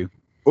for you?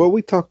 Well,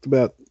 we talked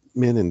about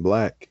Men in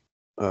Black.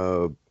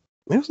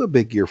 It was a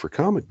big year for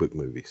comic book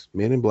movies.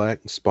 Men in Black,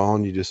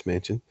 Spawn, you just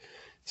mentioned.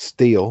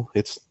 Steel,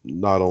 it's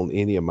not on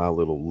any of my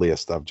little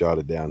list I've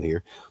jotted down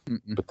here.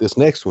 But this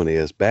next one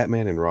is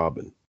Batman and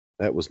Robin.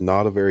 That was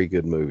not a very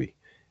good movie.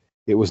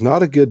 It was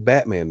not a good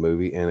Batman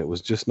movie, and it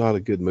was just not a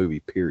good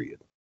movie,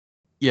 period.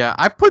 Yeah,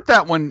 I put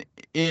that one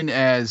in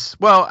as,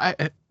 well,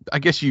 I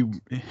guess you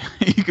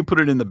could put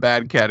it in the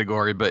bad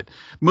category, but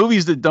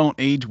movies that don't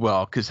age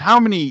well, because how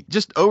many,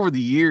 just over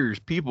the years,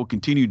 people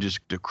continue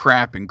just to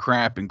crap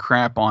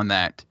on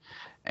that.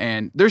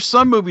 And there's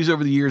some movies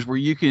over the years where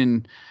you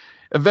can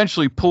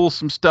eventually pull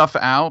some stuff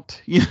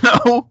out,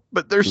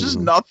 but there's just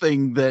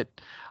nothing that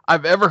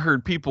I've ever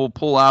heard people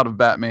pull out of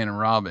Batman and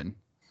Robin.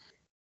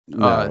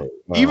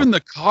 Even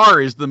the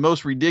car is the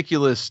most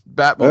ridiculous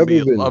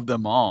Batmobile of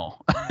them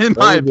all, in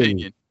my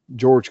opinion.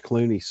 George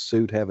Clooney's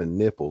suit having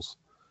nipples.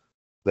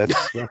 That's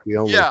not the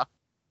only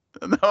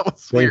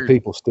thing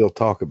people still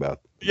talk about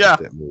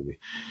that movie.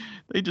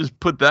 They just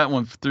put that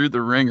one through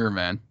the ringer,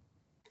 man.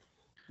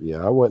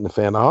 Yeah, I wasn't a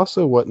fan. I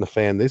also wasn't a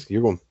fan.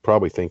 You're going to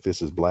probably think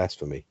this is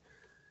blasphemy.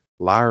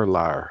 Liar,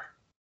 Liar.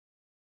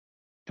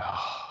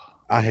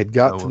 I had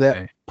got to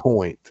that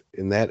point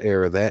in that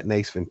era, that and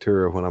Ace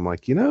Ventura, when I'm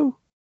like, Jim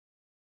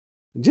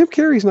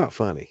Carrey's not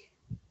funny.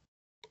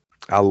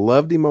 I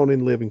loved him on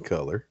In Living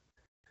Color.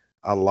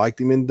 I liked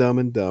him in Dumb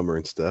and Dumber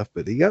and stuff,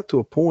 but he got to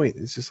a point,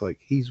 it's just like,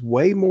 he's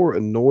way more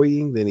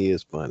annoying than he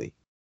is funny.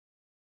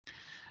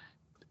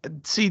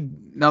 See,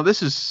 now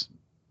this is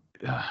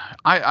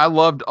I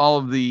loved all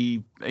of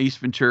the Ace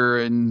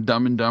Ventura and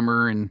Dumb and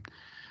Dumber and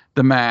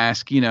The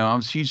Mask. I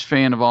was a huge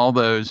fan of all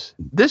those.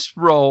 This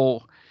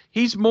role,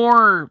 he's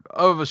more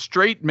of a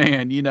straight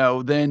man,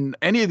 than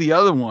any of the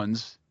other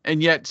ones,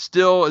 and yet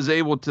still is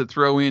able to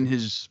throw in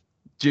his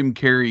Jim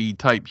Carrey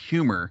type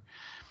humor.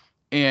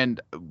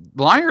 And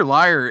Liar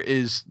Liar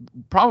is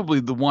probably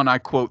the one I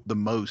quote the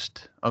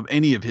most of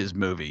any of his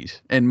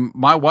movies. And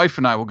my wife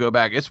and I will go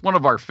back. It's one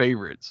of our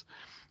favorites.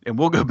 And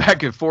we'll go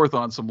back and forth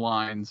on some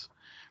lines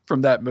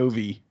from that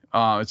movie.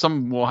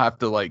 Some will have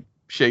to like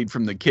shade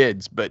from the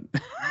kids, but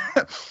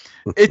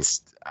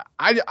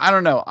I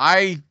don't know.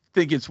 I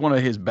think it's one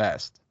of his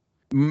best.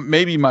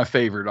 Maybe my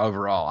favorite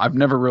overall. I've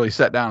never really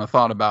sat down and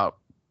thought about,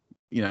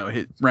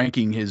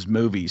 ranking his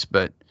movies,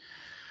 but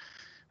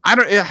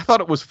I thought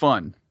it was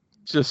fun.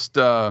 Just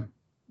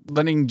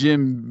letting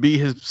Jim be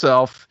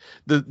himself.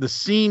 The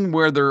scene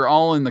where they're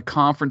all in the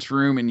conference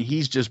room and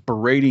he's just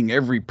berating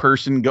every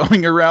person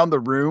going around the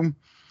room.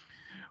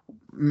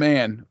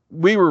 Man,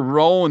 we were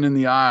rolling in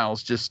the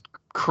aisles, just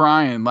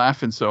crying,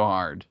 laughing so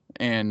hard.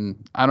 And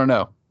I don't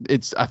know.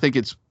 I think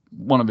it's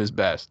one of his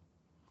best.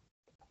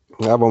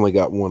 I've only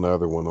got one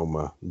other one on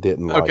my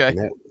didn't like, Okay.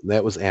 and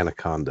that was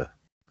Anaconda.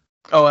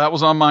 Oh, that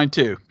was on mine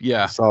too.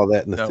 Yeah. I saw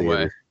that in the No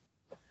theater.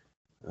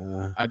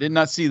 way. I did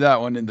not see that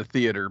one in the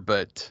theater,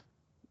 but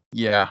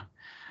yeah.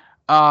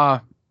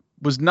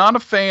 Was not a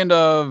fan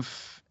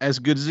of As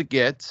Good as It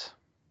Gets.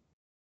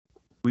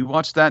 We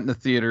watched that in the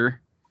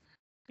theater,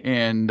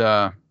 and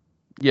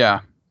yeah,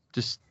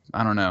 just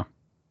I don't know,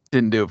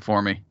 didn't do it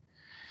for me.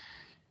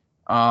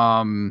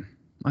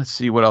 Let's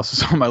see what else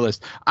is on my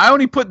list. I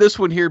only put this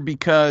one here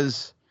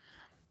because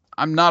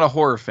I'm not a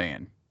horror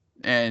fan,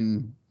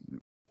 and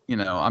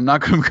I'm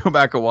not going to go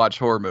back and watch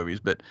horror movies,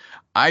 but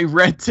I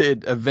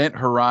rented Event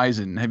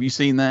Horizon. Have you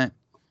seen that?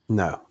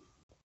 No.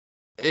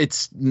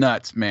 It's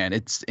nuts, man.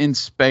 It's in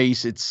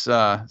space. It's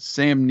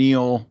Sam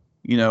Neill,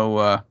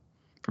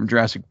 from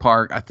Jurassic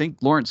Park. I think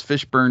Lawrence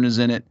Fishburne is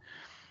in it.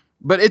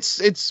 But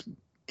it's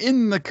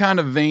in the kind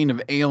of vein of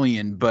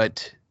Alien,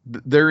 but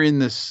they're in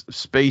this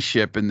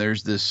spaceship and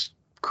there's this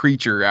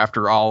creature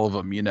after all of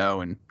them,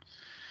 and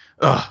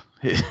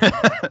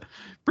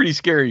pretty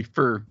scary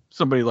for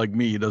somebody like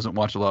me who doesn't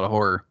watch a lot of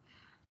horror.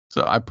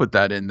 So I put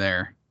that in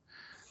there.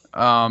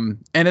 And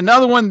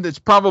another one that's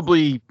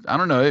probably, I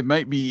don't know, it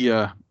might be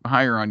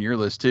higher on your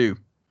list too.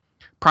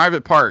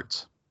 Private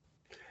Parts.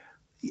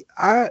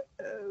 The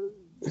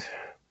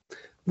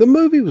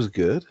movie was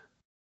good.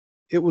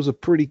 It was a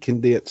pretty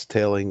condensed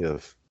telling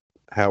of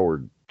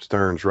Howard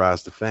Stern's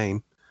rise to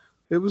fame.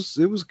 It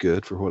was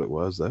good for what it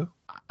was, though.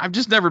 I've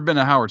just never been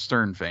a Howard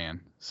Stern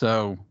fan,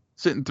 so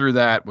sitting through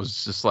that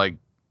was just like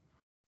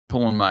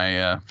pulling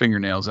my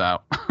fingernails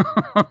out.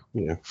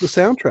 Yeah, the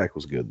soundtrack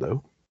was good,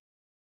 though.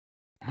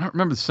 I don't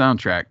remember the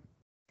soundtrack.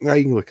 Now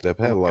you can look it up.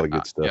 It had a lot of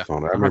good stuff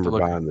on it. I I'll have to remember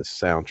look. buying this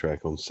soundtrack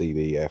on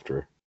CD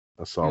after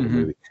I saw the Mhm.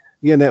 movie.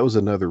 Yeah, and that was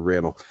another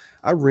rental.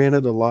 I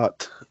rented a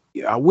lot.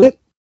 Yeah, I went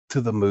to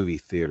the movie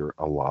theater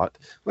a lot.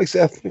 Like I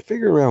said, I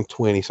figure around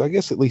 20. So I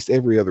guess at least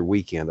every other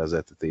weekend I was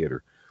at the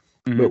theater.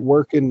 Mhm. But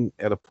working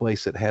at a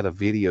place that had a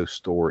video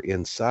store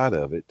inside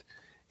of it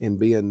and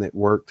being at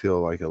work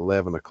till like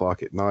 11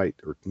 o'clock at night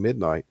or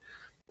midnight,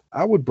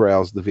 I would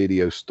browse the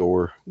video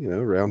store,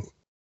 around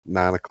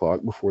 9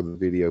 o'clock before the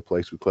video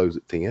place would close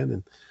at 10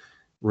 and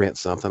rent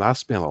something. I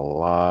spent a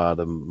lot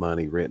of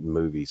money renting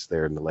movies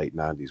there in the late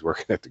 90s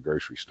working at the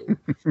grocery store.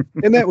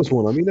 And that was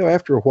one of them.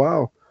 After a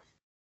while,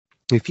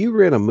 if you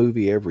rent a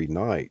movie every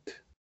night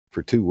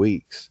for 2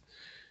 weeks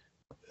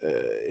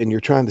and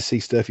you're trying to see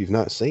stuff you've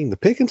not seen, the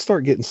pickings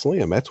start getting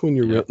slim. That's when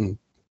you're renting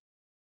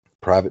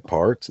Private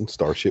Parts and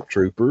Starship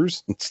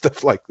Troopers and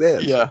stuff like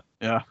that. Yeah.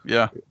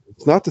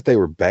 It's not that they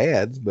were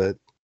bad, but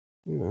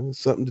it's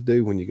something to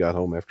do when you got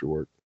home after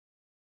work.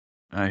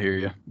 I hear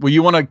you. Well,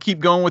 you want to keep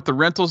going with the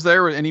rentals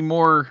there? Or any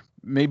more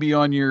maybe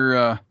on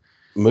your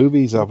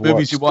movies I've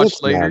movies watched you watched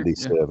since later?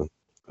 97.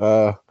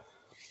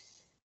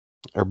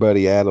 Our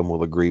buddy Adam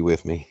will agree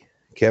with me.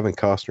 Kevin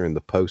Costner in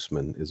The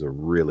Postman is a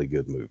really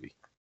good movie.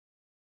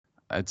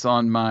 It's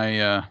on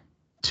my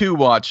to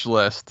watch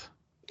list.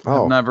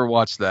 I've never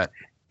watched that.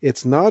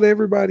 It's not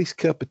everybody's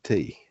cup of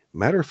tea.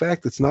 Matter of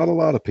fact, it's not a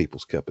lot of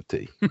people's cup of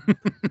tea.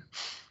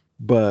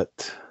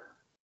 But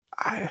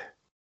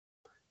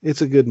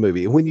it's a good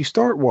movie. And when you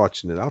start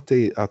watching it, I'll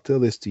tell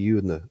this to you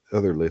and the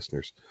other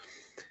listeners.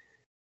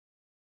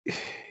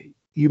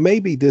 You may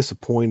be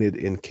disappointed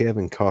in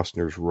Kevin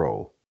Costner's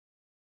role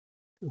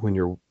when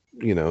you're,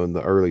 in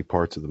the early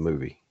parts of the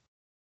movie.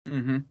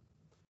 Mm-hmm.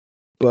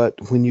 But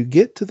when you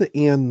get to the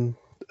end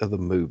of the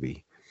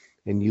movie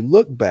and you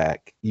look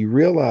back, you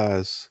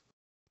realize,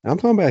 I'm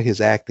talking about his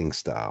acting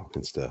style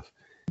and stuff.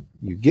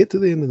 You get to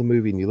the end of the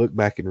movie and you look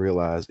back and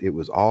realize it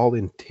was all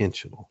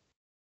intentional.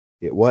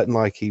 It wasn't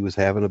like he was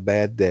having a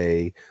bad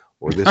day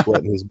or this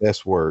wasn't his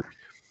best work.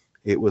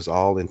 It was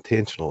all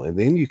intentional. And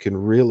then you can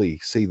really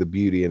see the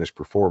beauty in his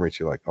performance.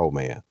 You're like, oh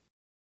man,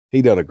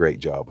 he done a great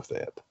job with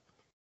that.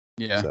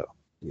 Yeah. So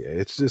yeah,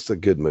 it's just a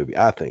good movie,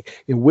 I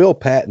think. And Will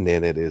Patton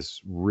in it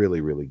is really,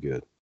 really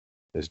good.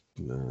 as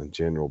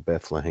General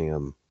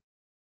Bethlehem.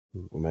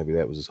 Well, maybe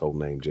that was his whole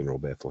name, General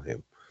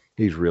Bethlehem.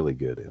 He's really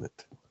good in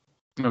it.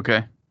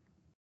 Okay.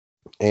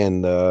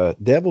 And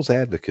Devil's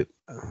Advocate,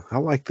 I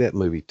like that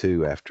movie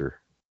too.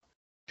 After,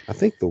 I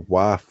think the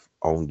wife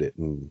owned it,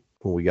 and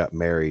when we got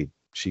married,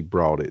 she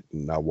brought it,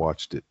 and I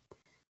watched it.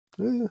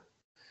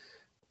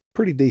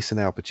 Pretty decent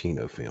Al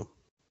Pacino film.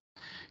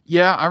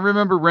 Yeah, I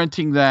remember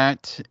renting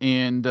that,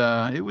 and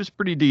it was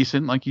pretty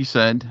decent, like you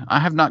said. I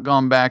have not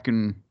gone back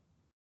and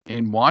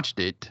watched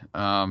it,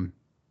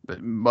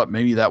 but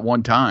maybe that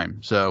one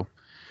time. So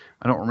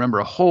I don't remember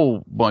a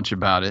whole bunch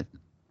about it.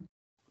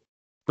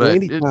 But Well,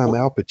 anytime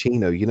Al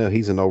Pacino,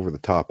 he's an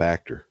over-the-top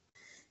actor.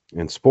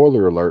 And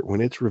spoiler alert,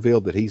 when it's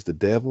revealed that he's the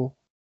devil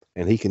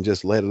and he can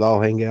just let it all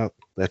hang out,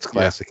 that's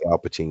classic Al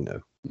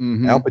Pacino.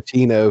 Mhm. Al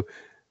Pacino,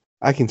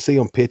 I can see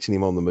him pitching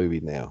him on the movie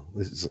now.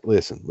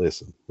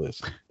 Listen,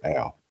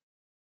 Al.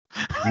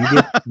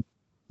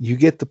 You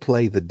get to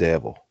play the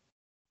devil.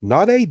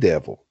 Not a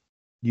devil.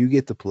 You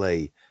get to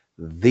play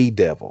the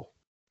devil.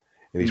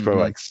 And he's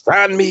probably like,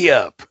 sign me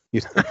up.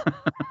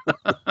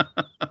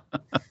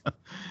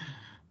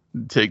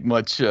 Take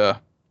much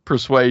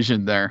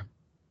persuasion there.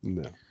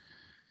 No.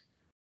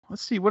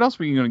 Let's see, what else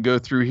are we going to go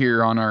through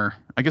here on our,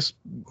 I guess,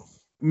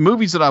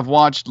 movies that I've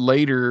watched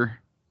later,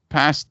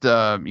 past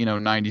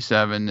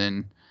 97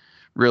 and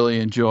really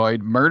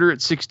enjoyed. Murder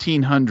at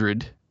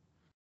 1600,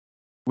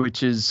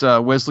 which is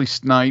Wesley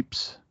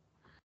Snipes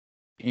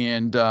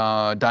and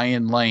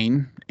Diane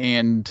Lane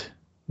and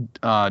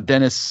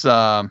Dennis.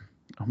 I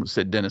almost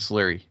said Dennis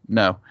Leary.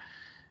 No,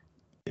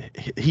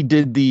 he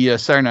did the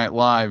Saturday Night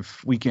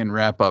Live weekend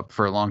wrap up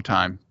for a long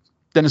time.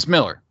 Dennis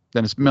Miller.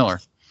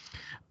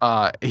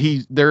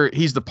 He's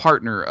the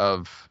partner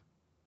of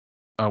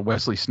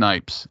Wesley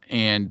Snipes,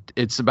 and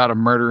it's about a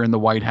murder in the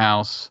White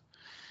House.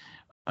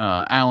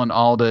 Alan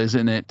Alda is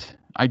in it.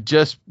 I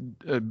just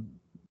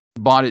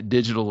bought it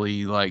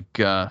digitally,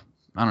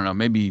 I don't know,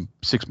 maybe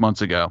 6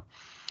 months ago.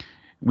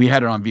 We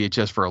had it on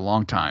VHS for a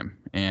long time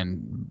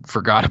and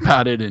forgot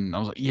about it. And I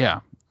was like,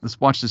 yeah, let's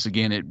watch this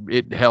again.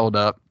 It held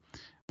up.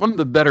 One of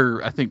the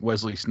better, I think,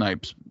 Wesley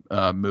Snipes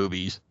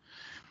movies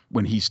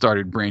when he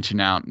started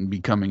branching out and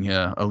becoming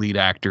a lead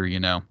actor,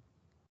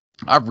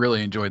 I've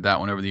really enjoyed that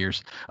one over the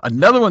years.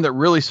 Another one that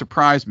really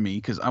surprised me,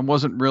 because I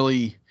wasn't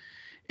really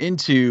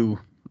into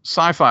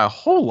sci-fi a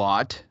whole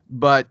lot,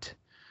 but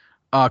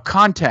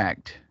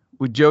Contact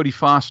with Jodie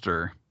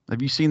Foster.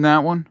 Have you seen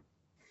that one?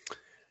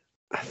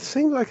 It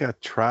seems like I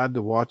tried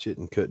to watch it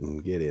and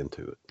couldn't get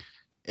into it.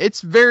 It's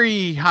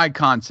very high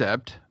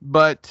concept,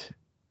 but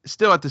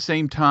still at the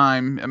same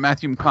time,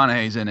 Matthew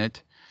McConaughey's in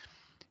it,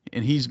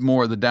 and he's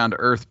more the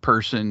down-to-earth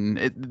person.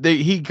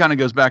 He kind of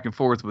goes back and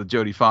forth with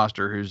Jodie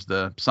Foster, who's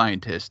the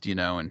scientist,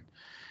 and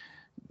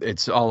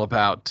it's all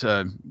about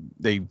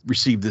they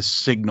receive this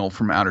signal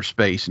from outer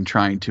space and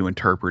trying to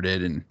interpret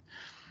it, and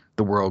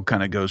the world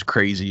kind of goes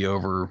crazy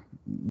over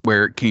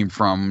where it came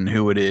from and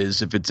who it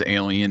is, if it's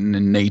alien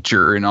and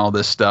nature and all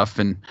this stuff.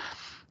 And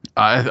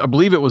I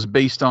believe it was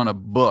based on a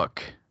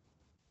book.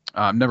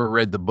 I've never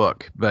read the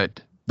book,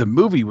 but the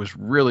movie was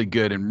really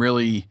good. And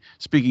really,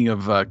 speaking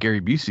of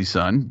Gary Busey's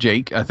son,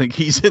 Jake, I think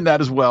he's in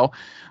that as well.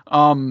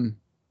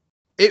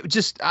 It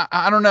just,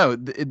 I don't know,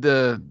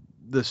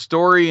 the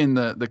story and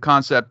the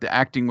concept, the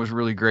acting was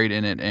really great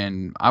in it.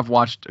 And I've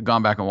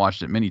gone back and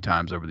watched it many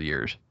times over the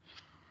years.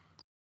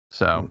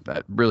 So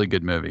that really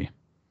good movie.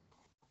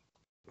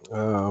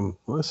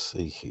 Let's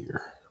see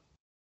here.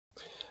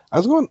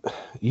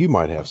 You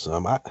might have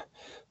some.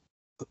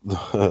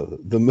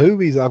 The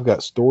movies I've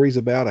got stories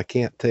about, I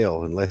can't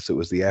tell unless it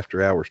was the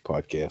After Hours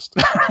podcast.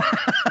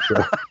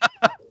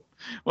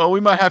 Well, we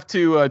might have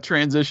to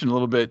transition a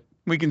little bit.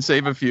 We can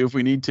save a few if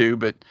we need to,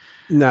 but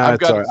no,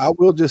 it's all right. I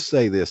will just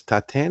say this.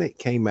 Titanic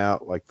came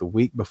out like the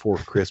week before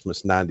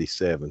Christmas,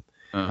 97.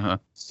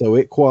 So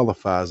it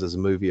qualifies as a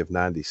movie of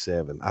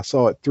 97. I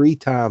saw it 3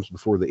 times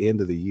before the end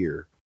of the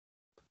year.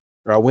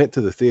 Or I went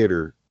to the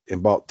theater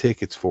and bought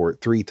tickets for it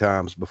 3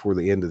 times before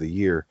the end of the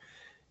year.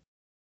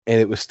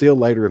 And it was still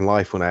later in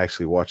life when I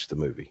actually watched the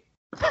movie.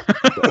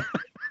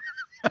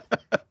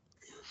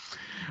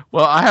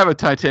 Well, I have a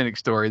Titanic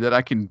story that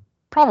I can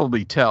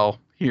probably tell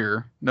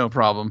here. No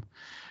problem.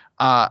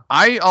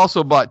 I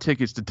also bought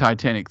tickets to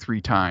Titanic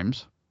 3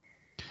 times.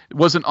 It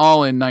wasn't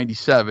all in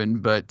 97,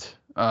 but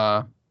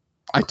I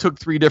took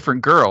 3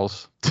 different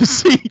girls to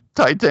see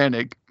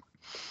Titanic.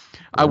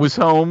 I was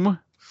home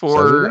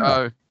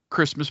for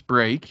Christmas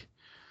break,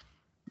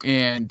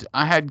 and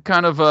I had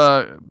kind of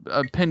a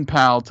pen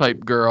pal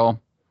type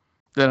girl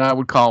that I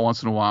would call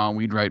once in a while, and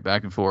we'd write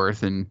back and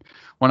forth. And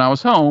when I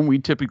was home,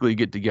 we'd typically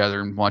get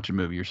together and watch a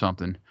movie or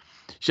something.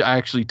 I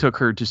actually took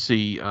her to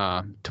see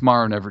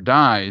Tomorrow Never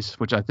Dies,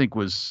 which I think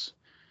was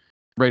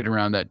right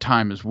around that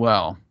time as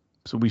well.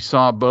 So we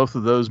saw both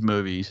of those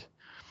movies.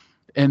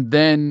 And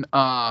then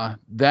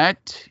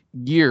that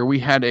year we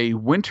had a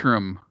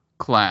Winterim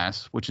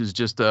class, which is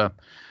just a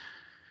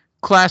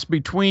class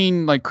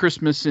between like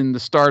Christmas and the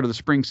start of the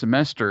spring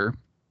semester,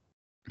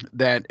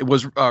 that it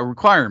was a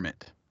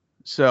requirement.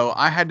 So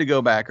I had to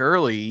go back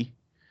early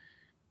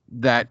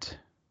that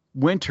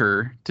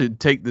winter to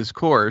take this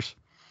course.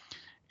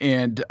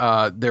 And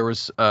there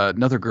was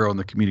another girl in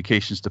the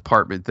communications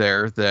department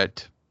there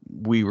that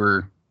we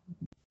were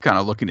kind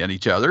of looking at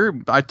each other.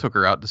 I took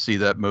her out to see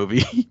that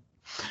movie.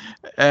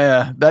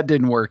 That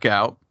didn't work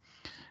out.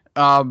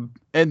 And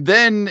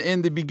then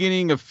in the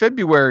beginning of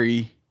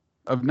February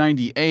of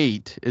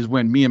 98 is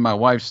when me and my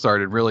wife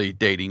started really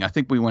dating. I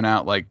think we went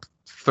out like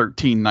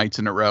 13 nights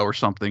in a row or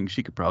something.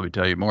 She could probably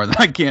tell you more than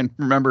I can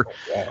remember.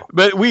 Wow.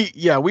 But we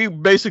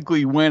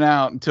basically went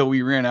out until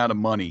we ran out of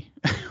money.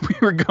 We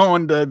were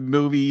going to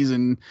movies,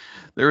 and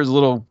there was a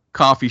little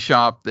coffee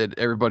shop that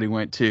everybody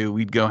went to.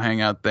 We'd go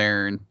hang out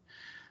there. And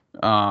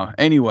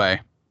anyway,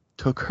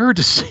 took her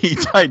to see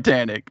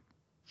Titanic.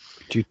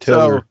 Did you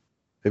tell her?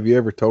 Have you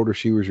ever told her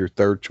she was your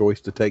third choice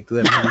to take to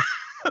that movie?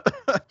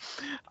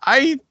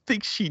 I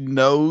think she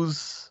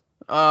knows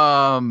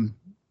that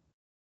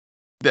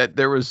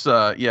there was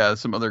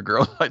some other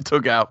girls I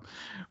took out.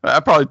 I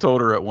probably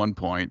told her at one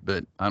point,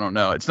 but I don't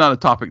know. It's not a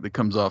topic that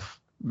comes off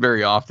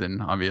very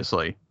often,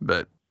 obviously.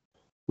 But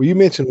well, you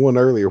mentioned one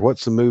earlier.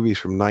 What's the movies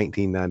from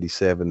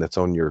 1997 that's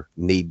on your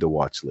need to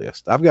watch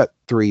list? I've got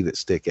 3 that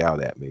stick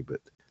out at me,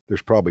 but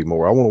there's probably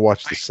more. I want to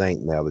watch The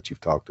Saint now that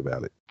you've talked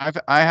about it.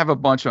 I have a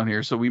bunch on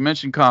here. So we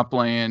mentioned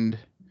Copland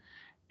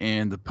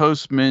and The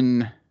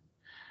Postman.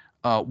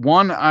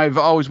 One I've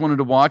always wanted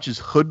to watch is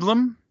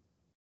Hoodlum.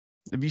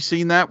 Have you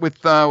seen that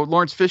with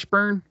Lawrence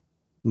Fishburne?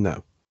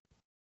 No.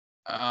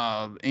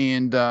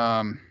 And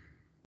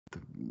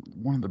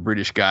one of the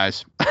British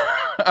guys.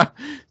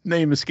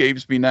 Name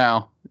escapes me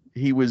now.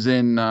 He was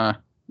in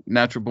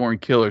Natural Born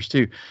Killers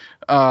too.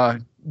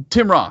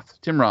 Tim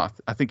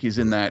Roth. I think he's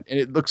in that. And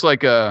it looks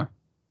like a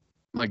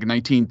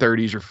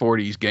 1930s or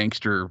 40s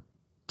gangster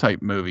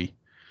type movie.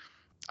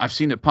 I've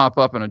seen it pop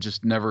up and I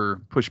just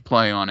never push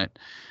play on it.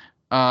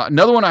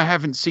 Another one I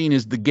haven't seen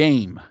is The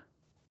Game.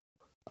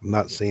 I've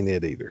not seen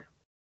it either.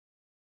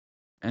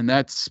 And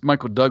that's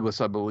Michael Douglas,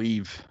 I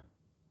believe,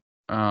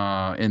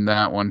 in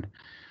that one.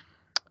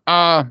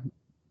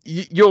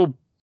 You'll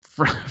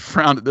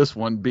frown at this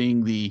one,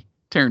 being the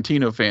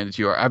Tarantino fan that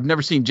you are. I've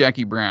never seen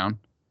Jackie Brown.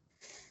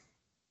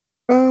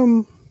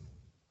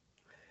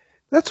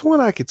 That's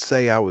one I could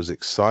say I was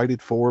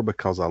excited for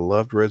because I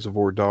loved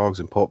Reservoir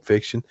Dogs and Pulp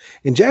Fiction.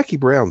 And Jackie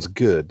Brown's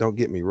good, don't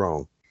get me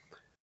wrong.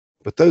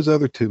 But those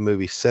other 2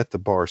 movies set the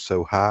bar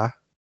so high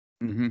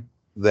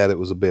that it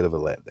was a bit of a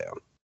letdown.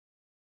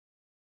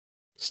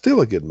 Still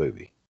a good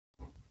movie.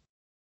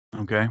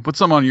 Okay. What's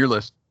some on your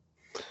list?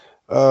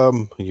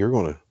 You're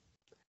going to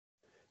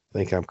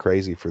think I'm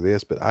crazy for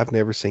this, but I've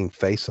never seen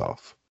Face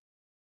Off.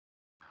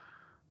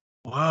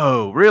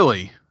 Whoa,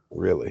 really?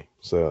 Really.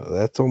 So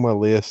that's on my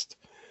list.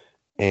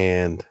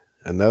 And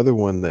another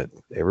one that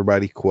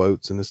everybody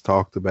quotes and has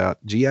talked about,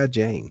 G.I.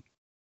 Jane.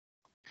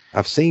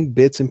 I've seen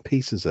bits and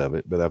pieces of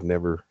it, but I've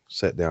never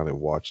sat down and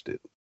watched it.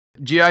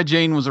 G.I.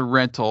 Jane was a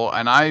rental,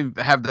 and I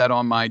have that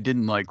on my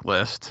didn't like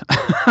list.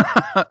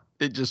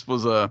 It just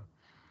was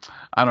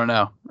I don't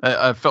know.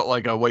 I felt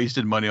like I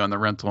wasted money on the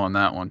rental on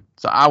that one.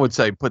 So I would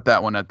say put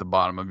that one at the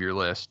bottom of your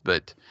list.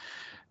 But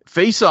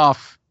Face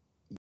Off,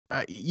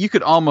 you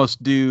could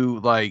almost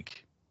do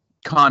like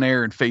Con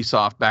Air and Face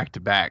Off back to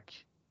back.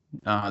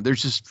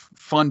 There's just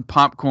fun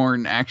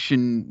popcorn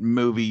action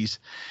movies,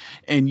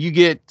 and you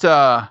get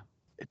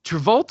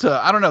Travolta.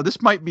 I don't know.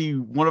 This might be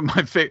one of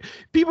my favorite.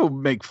 People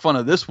make fun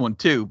of this one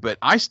too, but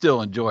I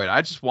still enjoy it.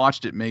 I just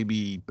watched it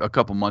maybe a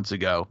couple months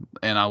ago,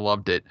 and I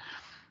loved it.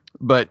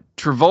 But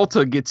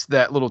Travolta gets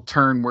that little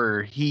turn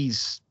where you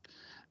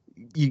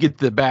get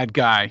the bad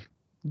guy,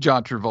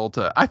 John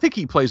Travolta. I think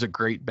he plays a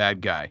great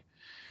bad guy,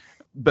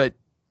 but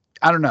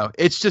I don't know.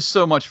 It's just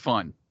so much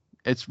fun.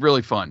 It's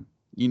really fun.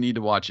 You need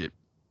to watch it.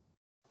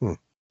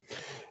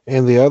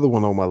 And the other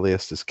one on my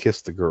list is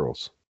Kiss the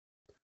Girls.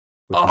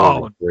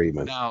 Oh,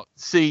 now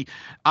see,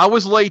 I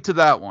was late to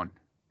that one.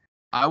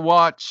 I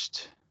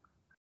watched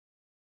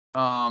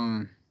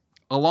Along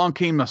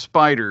Came a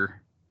Spider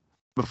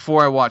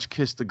before I watched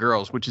Kiss the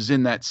Girls, which is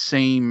in that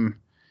same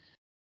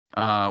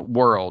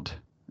world.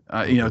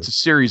 It's a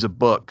series of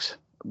books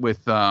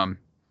with I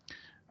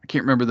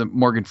can't remember the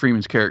Morgan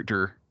Freeman's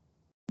character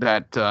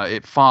that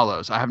it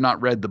follows. I have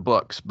not read the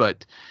books,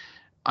 but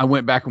I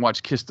went back and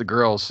watched Kiss the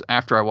Girls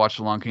after I watched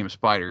Along Came a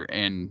Spider,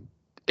 and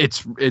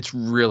it's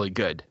really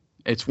good.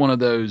 It's one of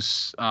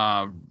those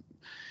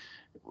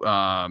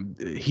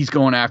he's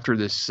going after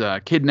this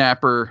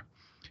kidnapper,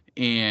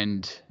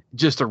 and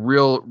just a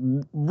real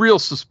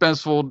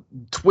suspenseful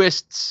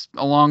twists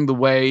along the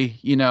way.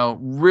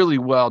 Really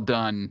well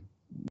done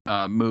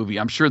movie.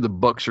 I'm sure the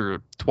books are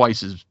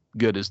twice as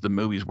good as the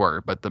movies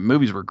were, but the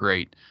movies were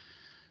great.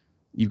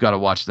 You've got to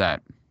watch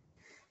that.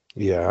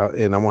 Yeah,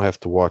 and I'm gonna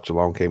have to watch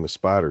Along Came a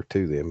Spider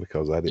too then,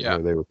 because I didn't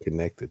know they were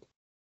connected.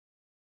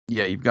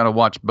 Yeah, you've got to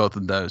watch both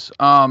of those.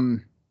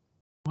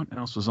 What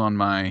else was on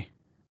my?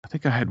 I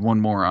think I had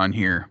one more on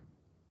here.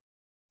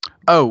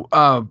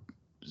 Oh,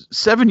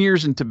 7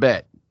 Years in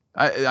Tibet.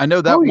 I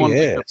know that one.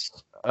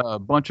 Yes. A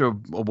bunch of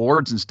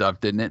awards and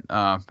stuff, didn't it?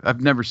 I've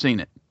never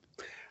seen it.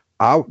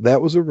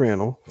 That was a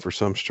rental for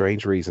some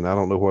strange reason. I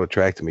don't know what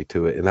attracted me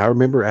to it. And I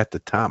remember at the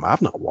time,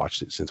 I've not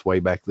watched it since way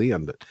back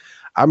then, but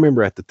I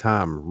remember at the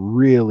time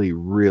really,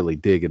 really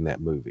digging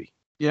that movie.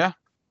 Yeah.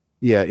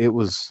 Yeah, it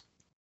was,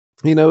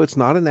 it's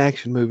not an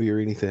action movie or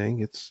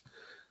anything. It's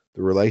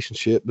the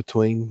relationship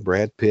between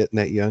Brad Pitt and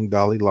that young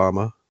Dalai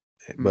Lama,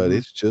 but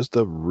it's just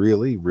a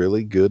really,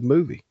 really good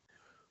movie.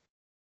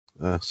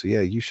 So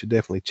yeah, you should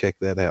definitely check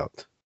that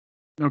out.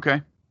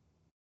 Okay.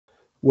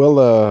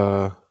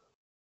 Well,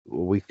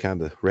 we've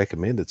kind of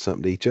recommended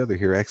something to each other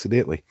here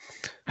accidentally.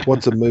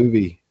 What's a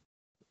movie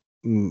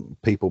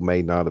people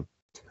may not have,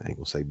 I ain't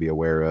gonna say be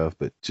aware of,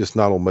 but just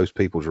not on most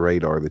people's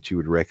radar that you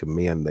would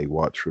recommend they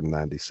watch from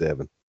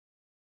 97?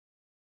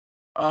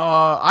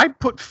 I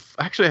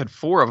actually had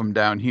 4 of them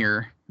down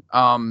here.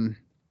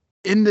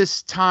 In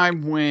this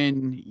time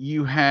when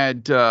you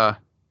had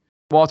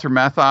Walter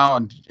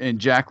Matthau and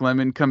Jack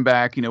Lemmon come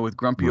back, with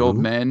Grumpy Old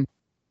Men.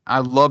 I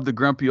love the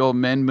Grumpy Old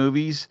Men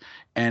movies,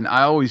 and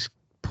I always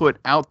put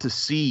Out to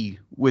Sea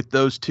with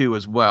those 2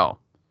 as well.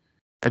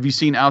 Have you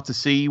seen Out to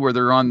Sea where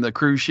they're on the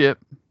cruise ship?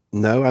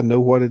 No, I know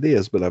what it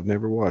is, but I've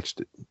never watched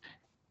it.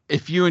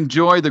 If you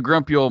enjoy the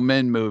Grumpy Old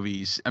Men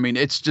movies, I mean,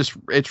 it's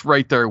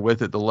right there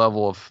with it, the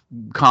level of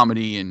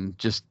comedy and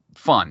just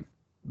fun.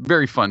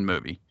 Very fun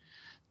movie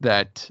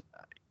that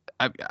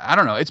I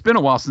don't know. It's been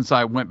a while since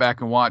I went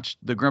back and watched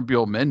the Grumpy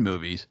Old Men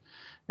movies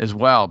as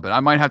well, but I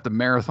might have to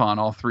marathon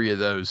all 3 of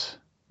those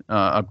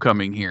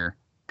upcoming here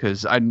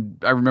because I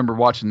remember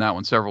watching that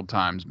one several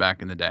times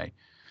back in the day.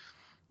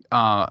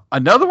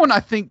 Another one I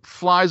think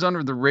flies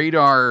under the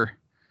radar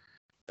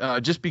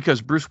just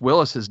because Bruce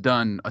Willis has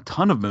done a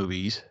ton of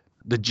movies.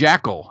 The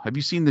Jackal. Have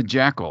you seen The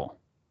Jackal?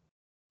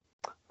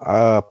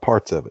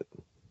 Parts of it.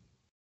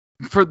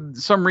 For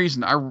some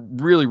reason, I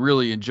really,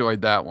 really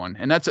enjoyed that one.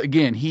 And that's,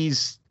 again,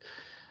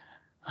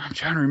 I'm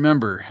trying to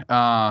remember.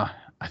 I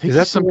think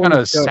he's some kind of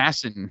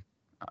assassin.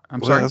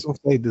 Sorry. I was going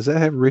to say, does that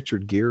have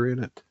Richard Gere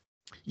in it?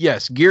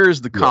 Yes, Gere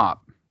is the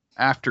cop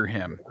after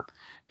him.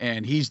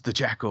 And he's the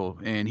Jackal.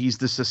 And he's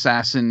this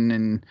assassin.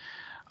 And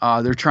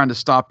they're trying to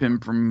stop him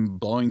from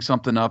blowing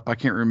something up. I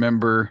can't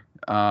remember.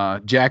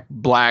 Jack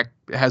Black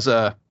has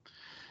a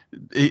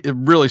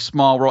really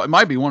small role. It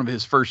might be one of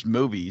his first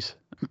movies,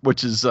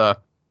 which is the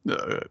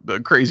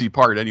crazy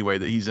part anyway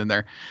that he's in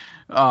there.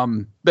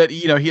 But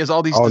he has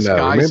all these disguises.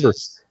 No. Remember,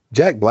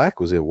 Jack Black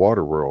was in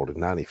Waterworld in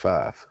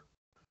 95.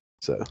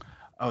 So.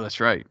 Oh, that's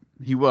right.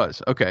 He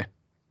was. Okay.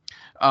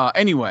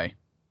 Anyway,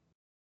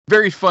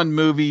 very fun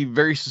movie,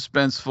 very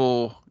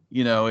suspenseful.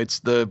 It's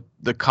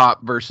the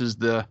cop versus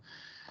the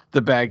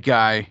bad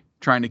guy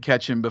trying to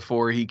catch him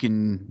before he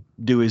can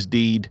do his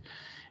deed,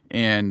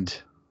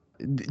 and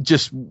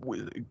just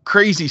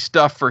crazy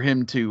stuff for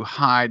him to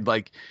hide.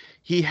 Like,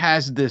 he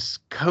has this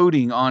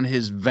coating on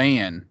his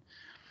van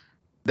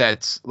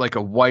that's like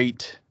a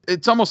white.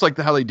 It's almost like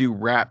how they do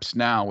wraps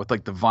now with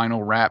like the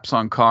vinyl wraps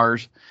on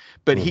cars,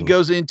 but he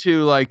goes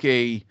into like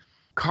a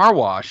car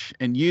wash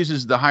and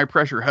uses the high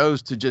pressure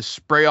hose to just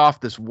spray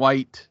off this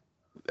white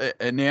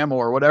enamel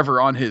or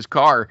whatever on his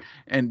car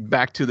and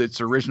back to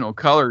its original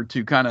color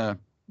to kind of,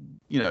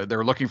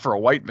 they're looking for a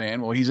white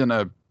van. Well, he's in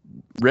a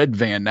red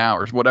van now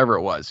or whatever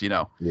it was,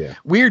 Yeah.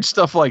 Weird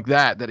stuff like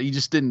that he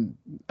just didn't,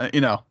 I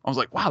was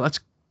like, wow, that's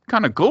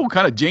kind of cool.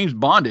 Kind of James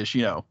Bondish,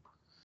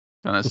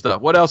 kind of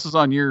stuff. What else is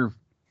on your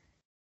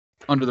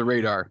under the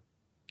radar?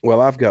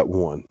 Well, I've got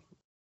one,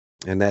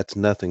 and that's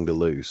Nothing to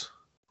Lose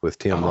with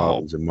Tim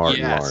Robbins and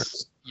Martin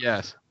Lawrence.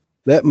 Yes.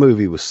 That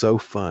movie was so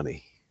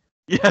funny.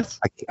 Yes.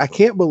 I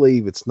can't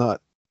believe it's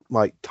not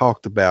like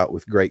talked about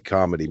with great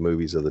comedy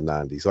movies of the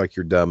 90s, like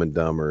your Dumb and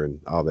Dumber and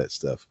all that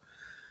stuff.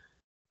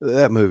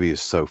 That movie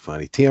is so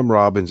funny. Tim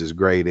Robbins is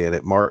great in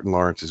it. Martin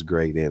Lawrence is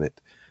great in it.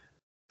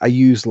 I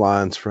use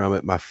lines from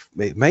it.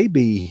 It may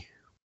be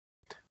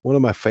one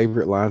of my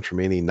favorite lines from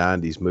any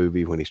 90s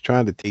movie when he's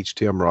trying to teach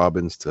Tim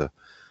Robbins to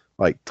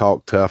like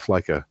talk tough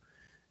like a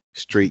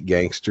street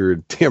gangster.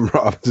 And Tim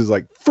Robbins is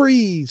like,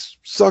 freeze,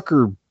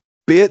 sucker,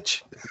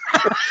 bitch.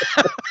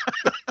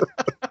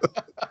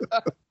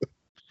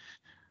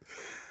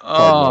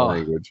 Oh,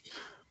 language.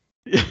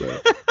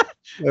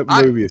 That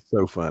movie is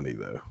so funny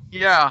though.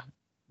 Yeah,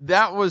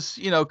 that was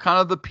kind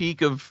of the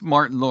peak of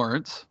Martin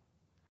Lawrence,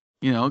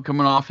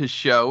 coming off his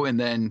show, and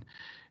then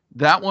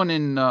that one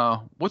in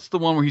what's the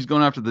one where he's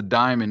going after the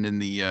diamond in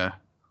the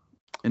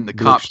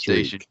cop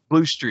station,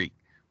 Blue Streak.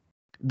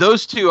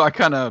 Those 2 I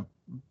kind of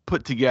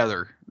put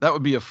together. That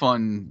would be a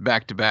fun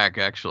back to back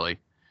actually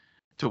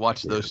to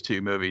watch those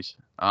 2 movies.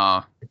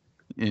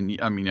 And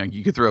I mean,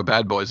 you could throw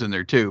Bad Boys in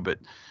there too, but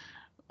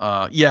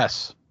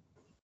yes,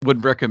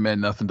 would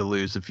recommend Nothing to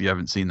Lose if you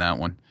haven't seen that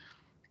one.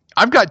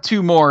 I've got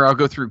 2 more I'll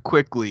go through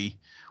quickly.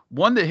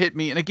 One that hit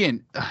me, and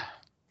again,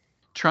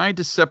 trying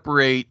to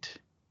separate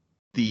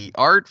the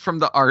art from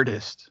the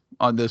artist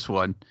on this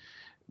one.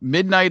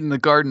 Midnight in the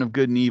Garden of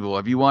Good and Evil.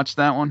 Have you watched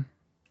that one?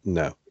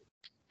 No.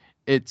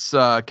 It's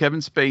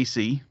Kevin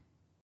Spacey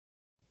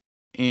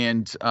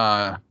and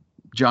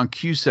John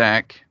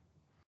Cusack.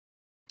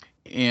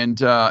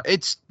 And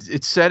it's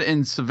set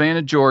in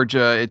Savannah,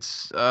 Georgia.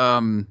 It's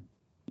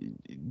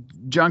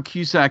John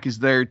Cusack is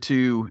there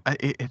to, I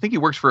think he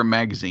works for a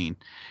magazine,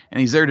 and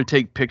he's there to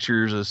take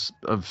pictures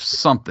of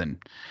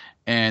something.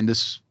 And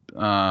this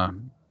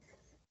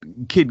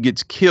kid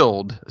gets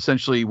killed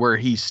essentially where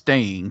he's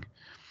staying.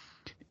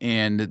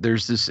 And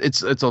there's this,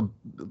 it's a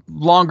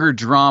longer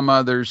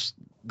drama. There's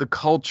the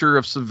culture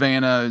of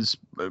Savannah is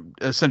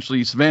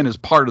essentially Savannah is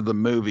part of the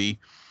movie.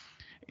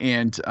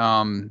 And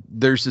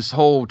there's this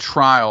whole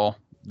trial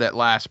that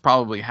lasts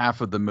probably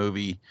half of the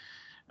movie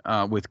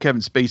with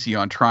Kevin Spacey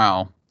on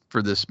trial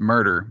for this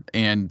murder.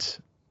 And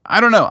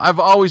I don't know, I've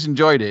always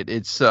enjoyed it.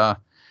 It's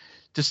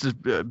just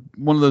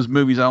one of those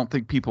movies I don't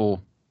think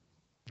people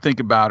think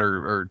about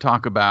or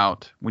talk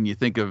about when you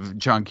think of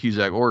John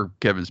Cusack or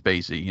Kevin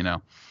Spacey, you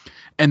know.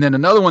 And then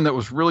another one that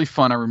was really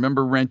fun, I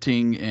remember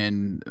renting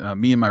and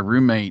me and my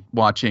roommate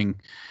watching,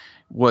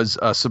 was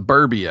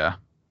Suburbia.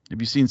 Have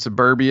you seen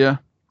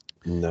Suburbia?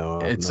 No.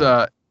 It's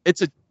a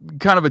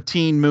kind of a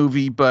teen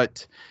movie,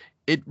 but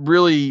it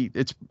really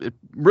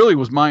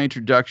was my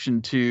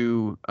introduction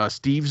to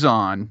Steve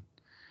Zahn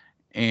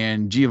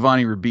and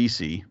Giovanni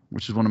Ribisi,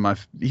 which is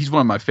he's one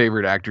of my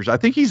favorite actors. I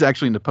think he's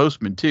actually in The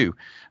Postman too.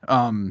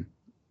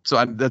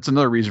 So that's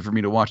another reason for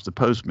me to watch The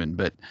Postman,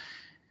 but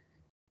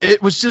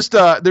it was just,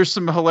 there's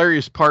some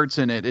hilarious parts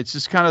in it. It's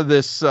just kind of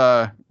this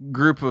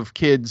group of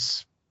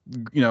kids,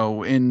 you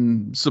know,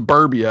 in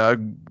suburbia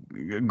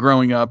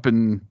growing up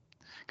and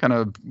kind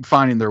of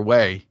finding their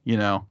way, you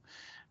know.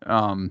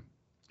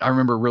 I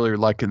remember really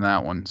liking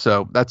that one.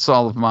 So that's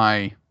all of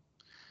my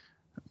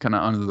kind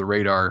of under the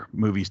radar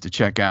movies to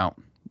check out.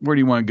 Where do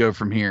you want to go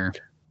from here?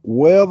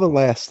 Well, the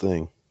last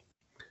thing.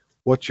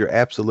 What's your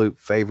absolute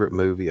favorite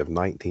movie of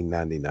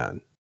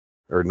 1999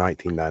 or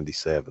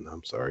 1997?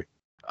 I'm sorry.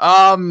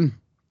 I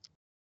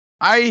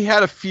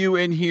had a few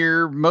in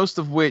here, most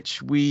of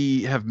which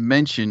we have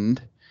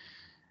mentioned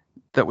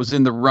that was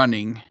in the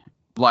running.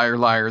 Liar,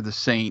 Liar, The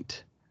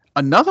Saint.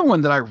 Another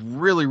one that I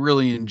really,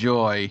 really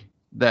enjoy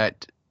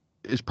that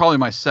is probably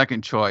my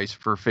second choice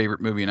for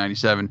favorite movie in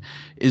 97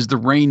 is The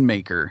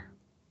Rainmaker.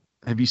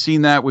 Have you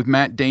seen that with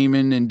Matt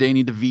Damon and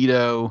Danny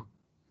DeVito?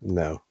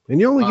 No. And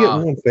you only get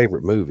one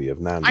favorite movie of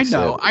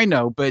 97. I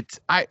know, but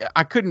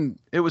I couldn't,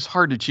 it was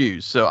hard to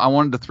choose. So I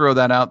wanted to throw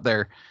that out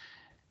there.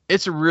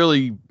 It's a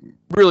really,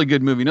 really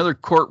good movie. Another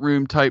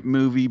courtroom type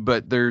movie,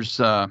 but there's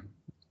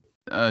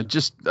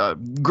just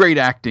great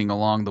acting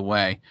along the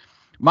way.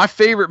 My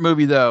favorite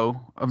movie,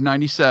 though, of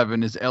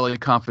 97 is LA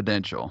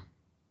Confidential.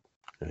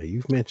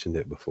 You've mentioned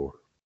it before.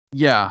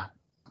 Yeah.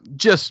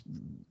 Just,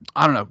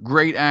 I don't know,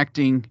 great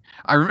acting.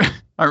 I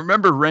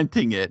remember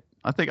renting it.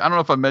 I don't know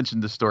if I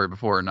mentioned this story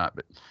before or not,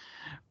 but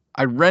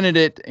I rented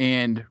it,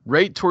 and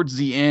right towards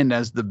the end,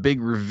 as the big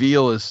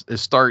reveal is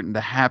starting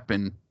to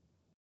happen,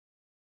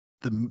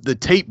 the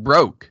tape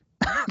broke.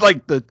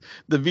 Like the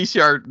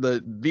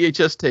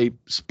VHS tape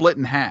split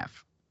in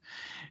half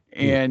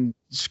and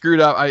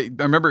screwed up. I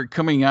remember it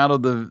coming out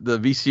of the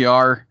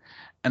VCR,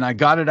 and I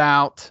got it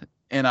out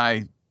and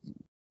I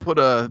put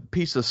a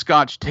piece of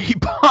Scotch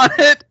tape on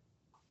it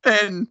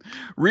and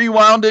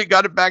rewound it,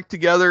 got it back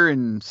together,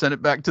 and sent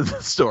it back to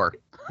the store.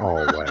 Oh,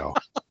 wow.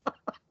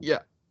 Yeah.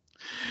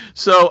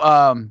 So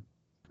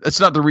that's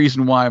not the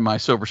reason why my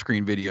Silver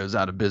Screen video is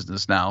out of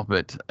business now,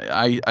 but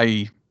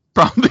I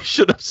probably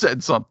should have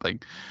said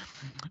something.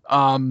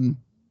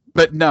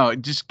 But no,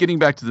 just getting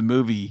back to the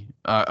movie,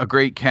 a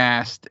great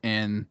cast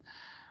and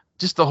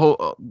just the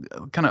whole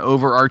kind of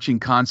overarching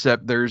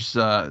concept. There's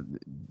a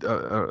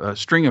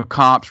string of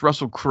cops.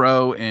 Russell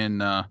Crowe and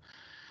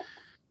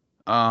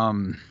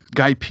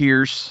Guy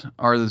Pearce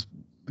are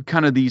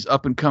kind of these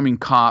up and coming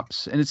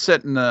cops, and it's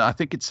set in I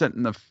think it's set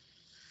in the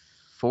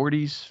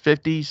 40s,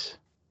 50s,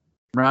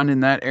 around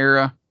in that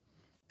era.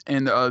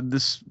 And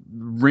this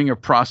ring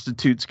of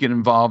prostitutes get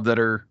involved that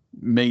are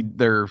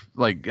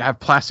have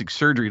plastic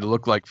surgery to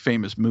look like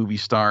famous movie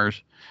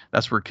stars.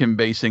 That's where Kim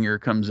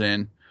Basinger comes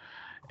in.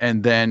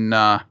 And then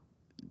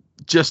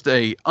just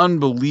a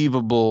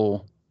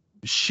unbelievable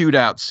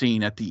shootout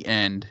scene at the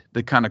end,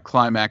 the kind of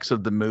climax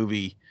of the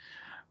movie.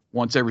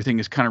 Once everything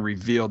is kind of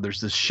revealed,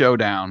 there's this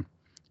showdown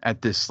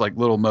at this like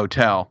little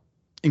motel.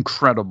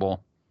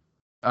 Incredible.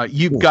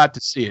 You've got to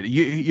see it.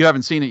 You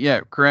haven't seen it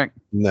yet, correct?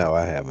 No,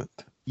 I haven't.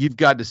 You've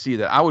got to see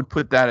that. I would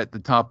put that at the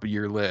top of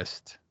your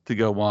list to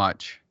go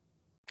watch.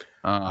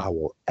 I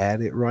will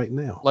add it right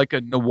now. Like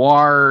a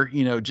noir,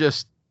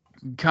 just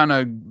kind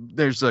of,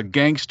 there's a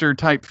gangster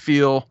type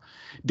feel.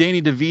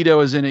 Danny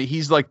DeVito is in it.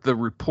 He's like the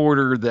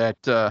reporter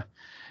that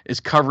is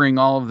covering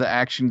all of the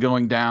action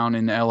going down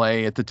in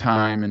LA at the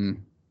time.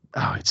 And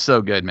it's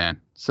so good,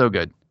 man. So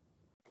good.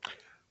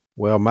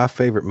 Well, my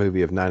favorite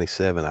movie of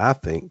 97, I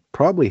think,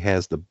 probably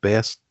has the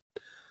best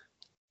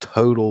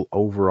total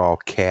overall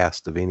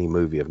cast of any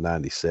movie of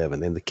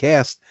 97. And the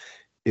cast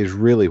is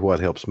really what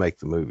helps make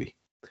the movie.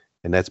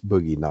 And that's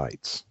Boogie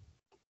Nights.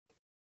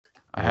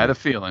 I had a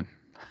feeling.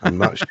 I'm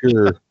not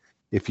sure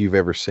if you've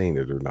ever seen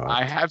it or not.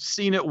 I have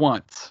seen it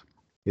once.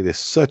 It is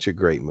such a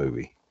great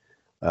movie.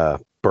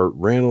 Burt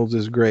Reynolds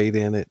is great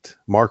in it.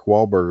 Mark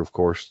Wahlberg, of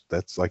course,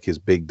 that's like his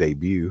big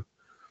debut.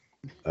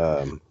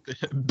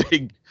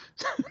 Big,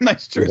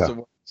 nice choice Yeah.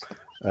 of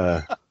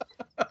words.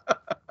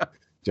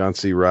 John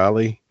C.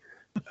 Reilly.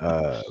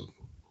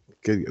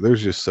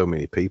 There's just so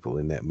many people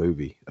in that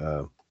movie.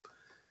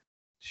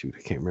 Shoot,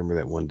 I can't remember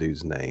that one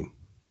dude's name.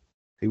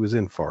 He was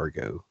in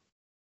Fargo.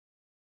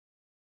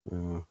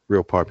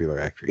 Real popular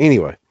actor.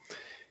 Anyway,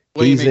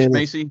 William he's H. in it.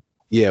 Macy.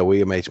 Yeah,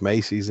 William H.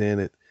 Macy's in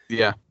it.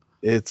 Yeah,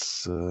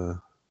 It's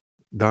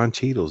Don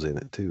Cheadle's in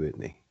it too,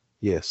 isn't he?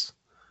 Yes,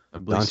 I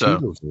believe Don so.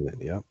 Cheadle's in it.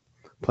 Yep,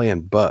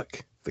 playing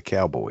Buck the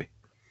cowboy.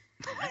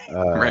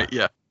 Right.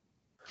 Yeah.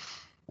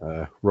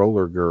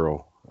 Roller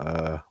Girl.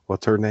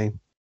 What's her name?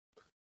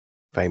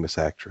 Famous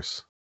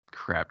actress.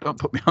 Crap! Don't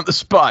put me on the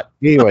spot.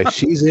 Anyway,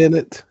 she's in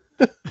it.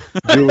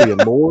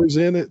 Julianne Moore's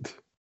in it.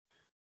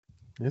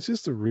 It's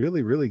just a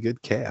really, really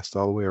good cast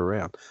all the way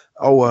around.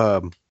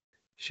 Oh,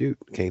 shoot,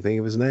 can't think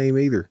of his name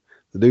either.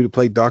 The dude who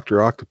played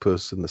Dr.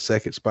 Octopus in the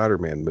second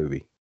Spider-Man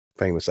movie,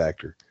 famous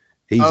actor.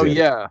 He's in it.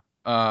 Yeah.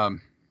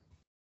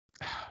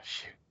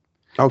 Shoot.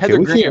 Okay, Heather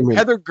we can't Graham. remember.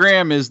 Heather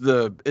Graham is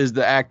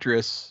the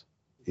actress.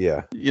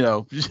 Yeah, You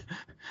know,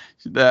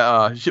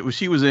 that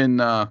she was in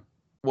what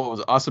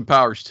was it, Austin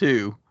Powers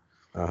 2.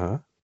 uh-huh.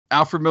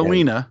 Alfred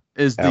Molina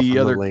is the Alfred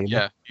other. Molina.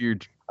 Yeah, you're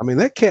I mean,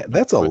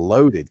 that's a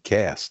loaded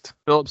cast.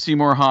 Philip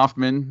Seymour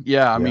Hoffman.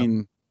 Yeah, I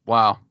mean,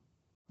 wow.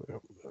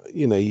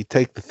 You know, you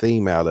take the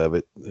theme out of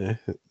it,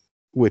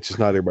 which is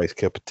not everybody's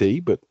cup of tea,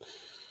 but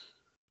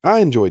I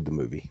enjoyed the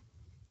movie.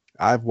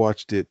 I've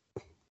watched it,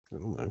 I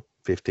don't know,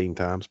 15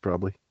 times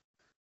probably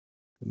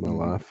in my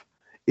life.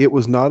 It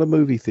was not a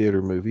movie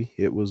theater movie.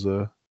 It was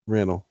a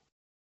rental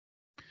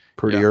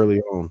pretty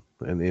early on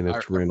and in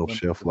its rental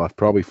shelf life,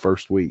 probably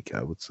first week,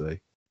 I would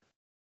say.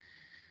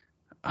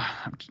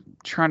 I'm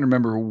trying to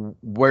remember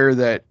where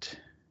that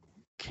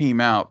came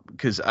out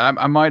because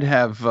I might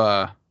have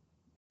I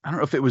don't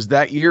know if it was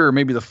that year or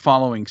maybe the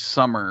following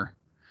summer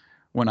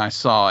when I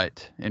saw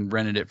it and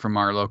rented it from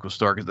our local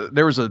store. Because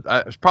there was it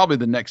was probably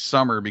the next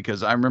summer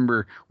because I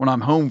remember when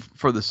I'm home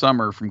for the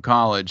summer from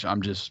college,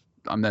 I'm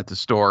at the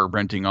store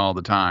renting all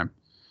the time.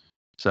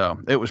 So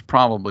it was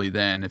probably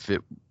then.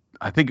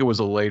 I think it was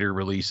a later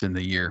release in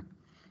the year.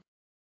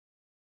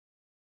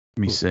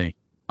 Let me see.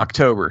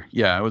 October.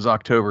 Yeah, it was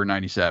October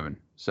 97.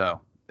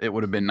 So it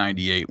would have been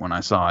 98 when I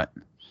saw it.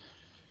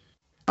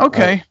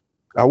 Okay.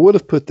 I would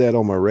have put that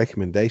on my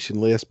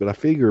recommendation list, but I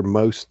figure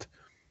most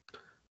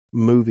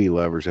movie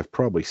lovers have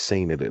probably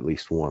seen it at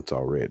least once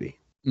already.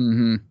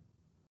 Mm-hmm.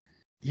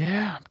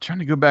 Yeah, I'm trying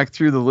to go back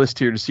through the list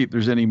here to see if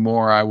there's any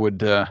more I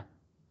would want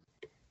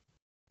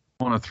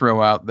to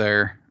throw out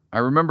there. I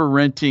remember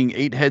renting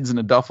 8 Heads in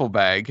a Duffel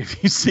Bag. Have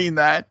you seen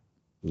that?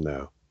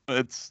 No.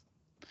 It's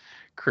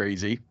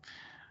crazy.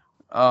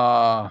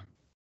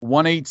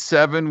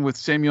 187 with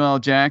Samuel L.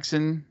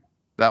 Jackson.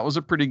 That was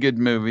a pretty good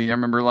movie. I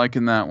remember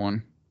liking that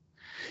one.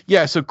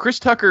 Yeah, so Chris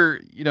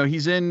Tucker,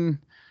 he's in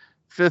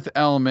Fifth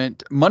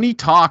Element. Money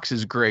Talks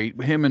is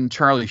great. Him and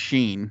Charlie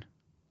Sheen.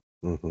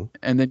 Mm-hmm.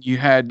 And then you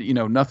had,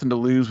 Nothing to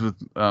Lose with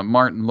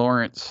Martin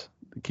Lawrence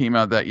that came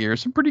out that year.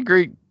 Some pretty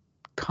great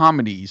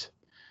comedies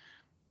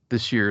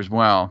this year as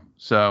well.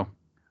 So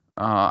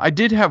I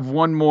did have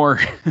one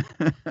more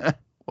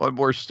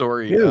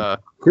story. Yeah,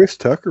 Chris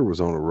Tucker was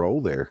on a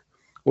roll there.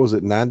 What was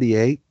it,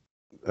 98?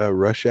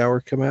 Rush Hour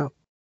come out?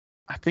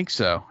 I think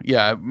so.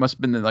 Yeah, it must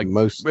have been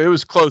most. It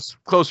was close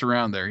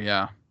around there.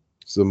 Yeah.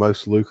 It's the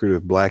most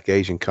lucrative black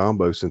Asian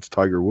combo since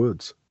Tiger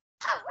Woods.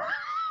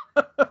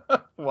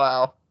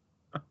 Wow.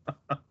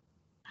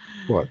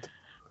 What?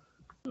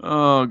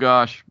 Oh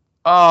gosh.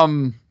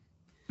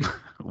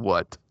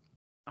 What?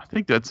 I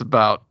think that's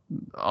about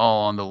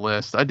all on the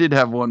list. I did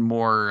have one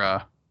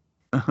more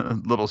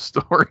little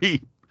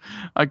story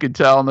I could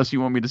tell, unless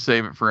you want me to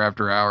save it for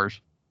after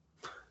hours.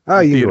 Oh,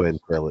 you go ahead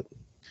and tell it.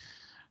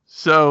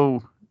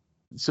 So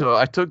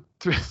I took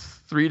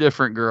 3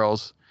 different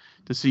girls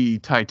to see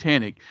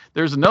Titanic.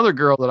 There's another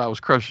girl that I was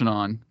crushing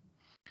on,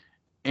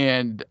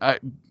 and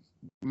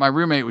my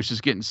roommate was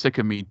just getting sick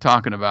of me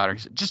talking about her. He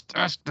said, "Just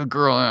ask the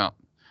girl out."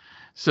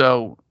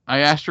 So I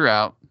asked her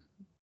out,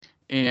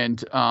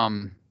 and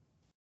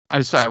I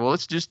decided, well,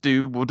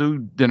 we'll do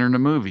dinner and a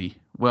movie.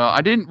 Well,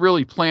 I didn't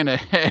really plan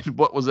ahead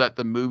what was at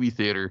the movie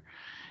theater,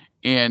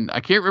 and I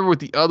can't remember what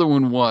the other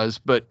one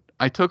was, but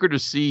I took her to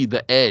see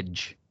The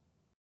Edge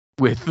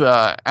with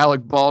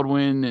Alec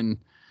Baldwin and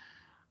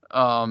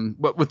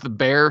with the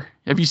bear.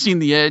 Have you seen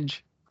The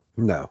Edge?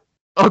 No.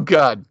 Oh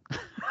God.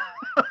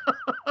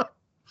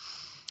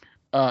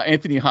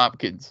 Anthony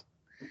Hopkins.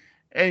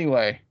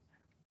 Anyway,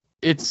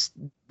 it's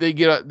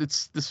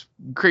this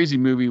crazy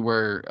movie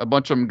where a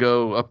bunch of them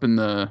go up in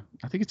I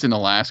think it's in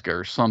Alaska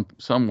or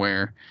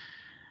somewhere,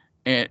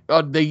 and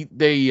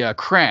they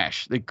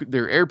crash.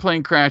 Their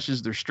airplane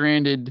crashes. They're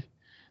stranded.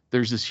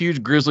 There's this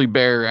huge grizzly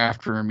bear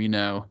after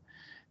them.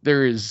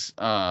 There is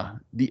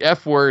the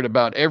F word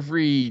about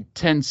every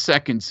 10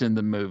 seconds in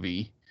the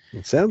movie.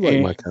 It sounds like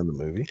my kind of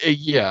movie.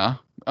 Yeah.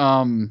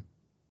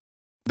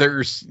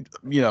 There's,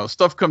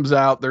 stuff comes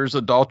out. There's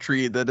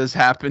adultery that has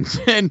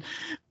happened, and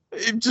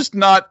it's just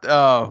not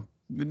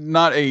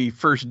not a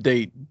first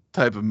date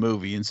type of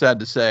movie. And sad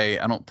to say,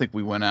 I don't think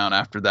we went out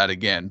after that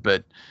again.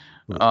 But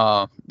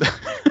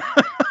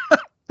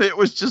it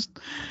was just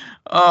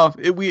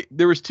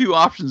there was two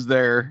options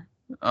there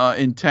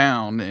in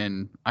town,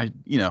 and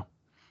you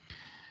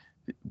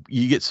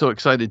get so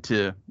excited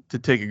to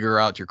take a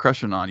girl out you're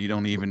crushing on, you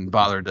don't even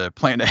bother to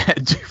plan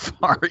ahead too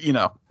far.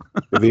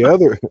 The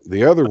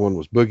other one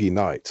was Boogie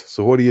Nights.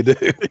 So what do you do?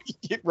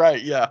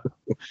 Right, yeah.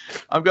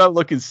 I've got to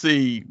look and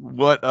see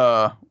what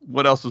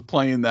else was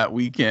playing that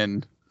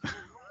weekend.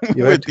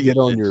 You have to get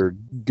on your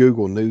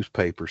Google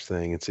newspapers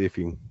thing and see if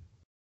you can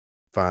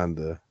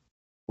find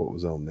what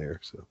was on there.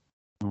 So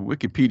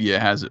Wikipedia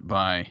has it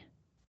by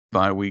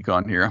week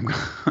on here. I'm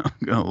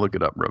gonna look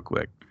it up real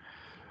quick.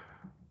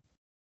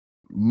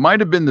 Might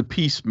have been The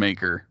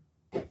Peacemaker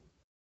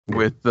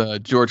with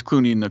George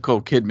Clooney and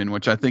Nicole Kidman,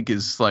 which I think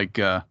is like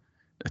a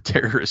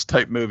terrorist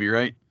type movie,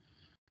 right?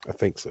 I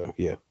think so,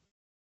 yeah.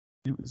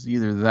 It was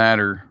either that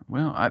or,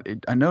 well,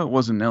 I know it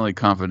wasn't LA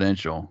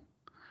Confidential,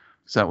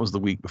 because that was the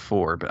week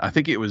before, but I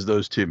think it was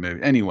those two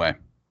movies. Anyway,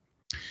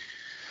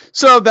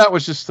 so that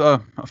was just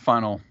a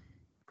final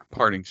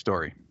parting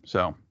story.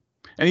 So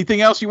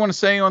anything else you want to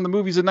say on the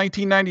movies of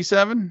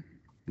 1997?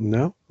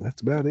 No,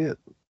 that's about it.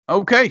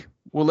 Okay,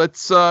 well,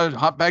 let's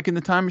hop back in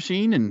the time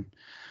machine and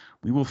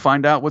we will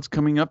find out what's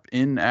coming up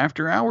in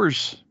After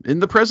Hours in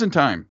the present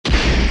time.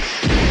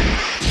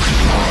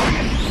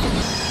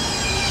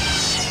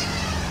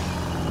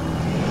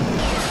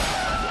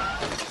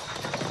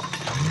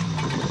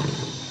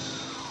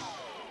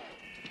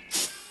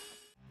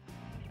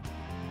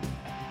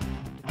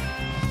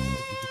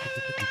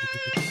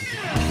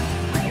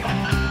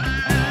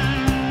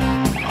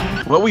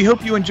 Well, we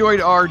hope you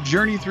enjoyed our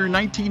journey through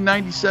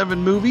 1997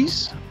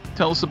 movies.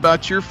 Tell us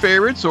about your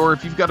favorites, or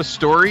if you've got a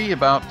story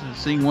about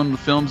seeing one of the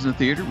films in the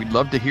theater, we'd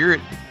love to hear it.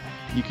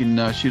 You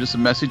can shoot us a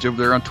message over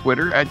there on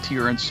Twitter at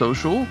TRN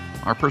Social,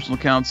 our personal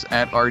accounts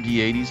at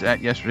RD80s,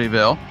 at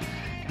Yesterday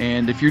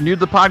And if you're new to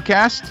the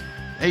podcast,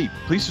 hey,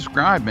 please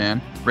subscribe,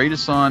 man. Rate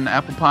us on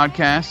Apple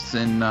Podcasts,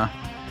 and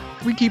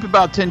we keep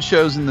about 10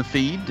 shows in the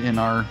feed, and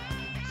our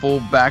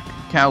full back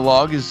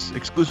catalog is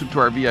exclusive to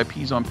our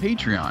VIPs on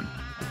Patreon.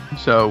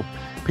 So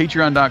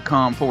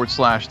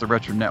patreon.com/The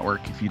Retro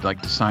Network if you'd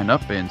like to sign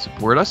up and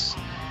support us.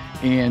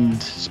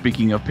 And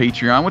speaking of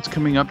Patreon, what's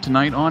coming up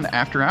tonight on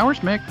After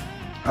Hours, Mick?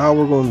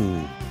 We're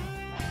going to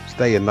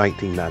stay in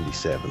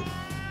 1997.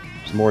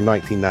 Some more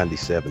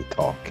 1997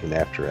 talk in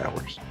After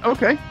Hours.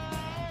 Okay.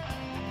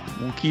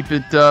 We'll keep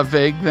it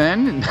vague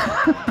then, and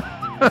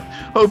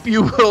hope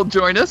you will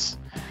join us.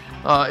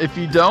 If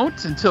you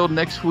don't, until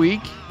next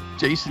week,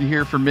 Jason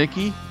here for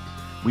Mickey.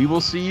 We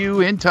will see you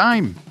in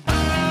time.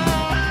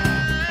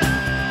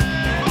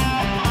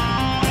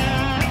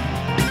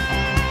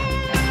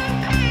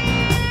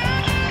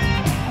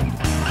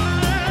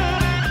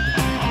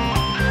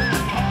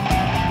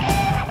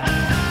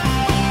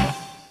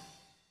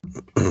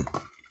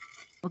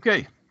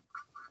 Okay.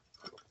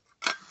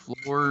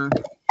 Floor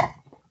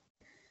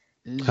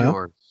is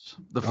yours.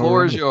 The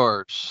floor is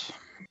yours.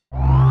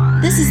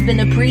 This has been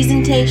a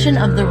presentation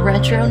of the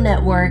Retro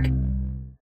Network.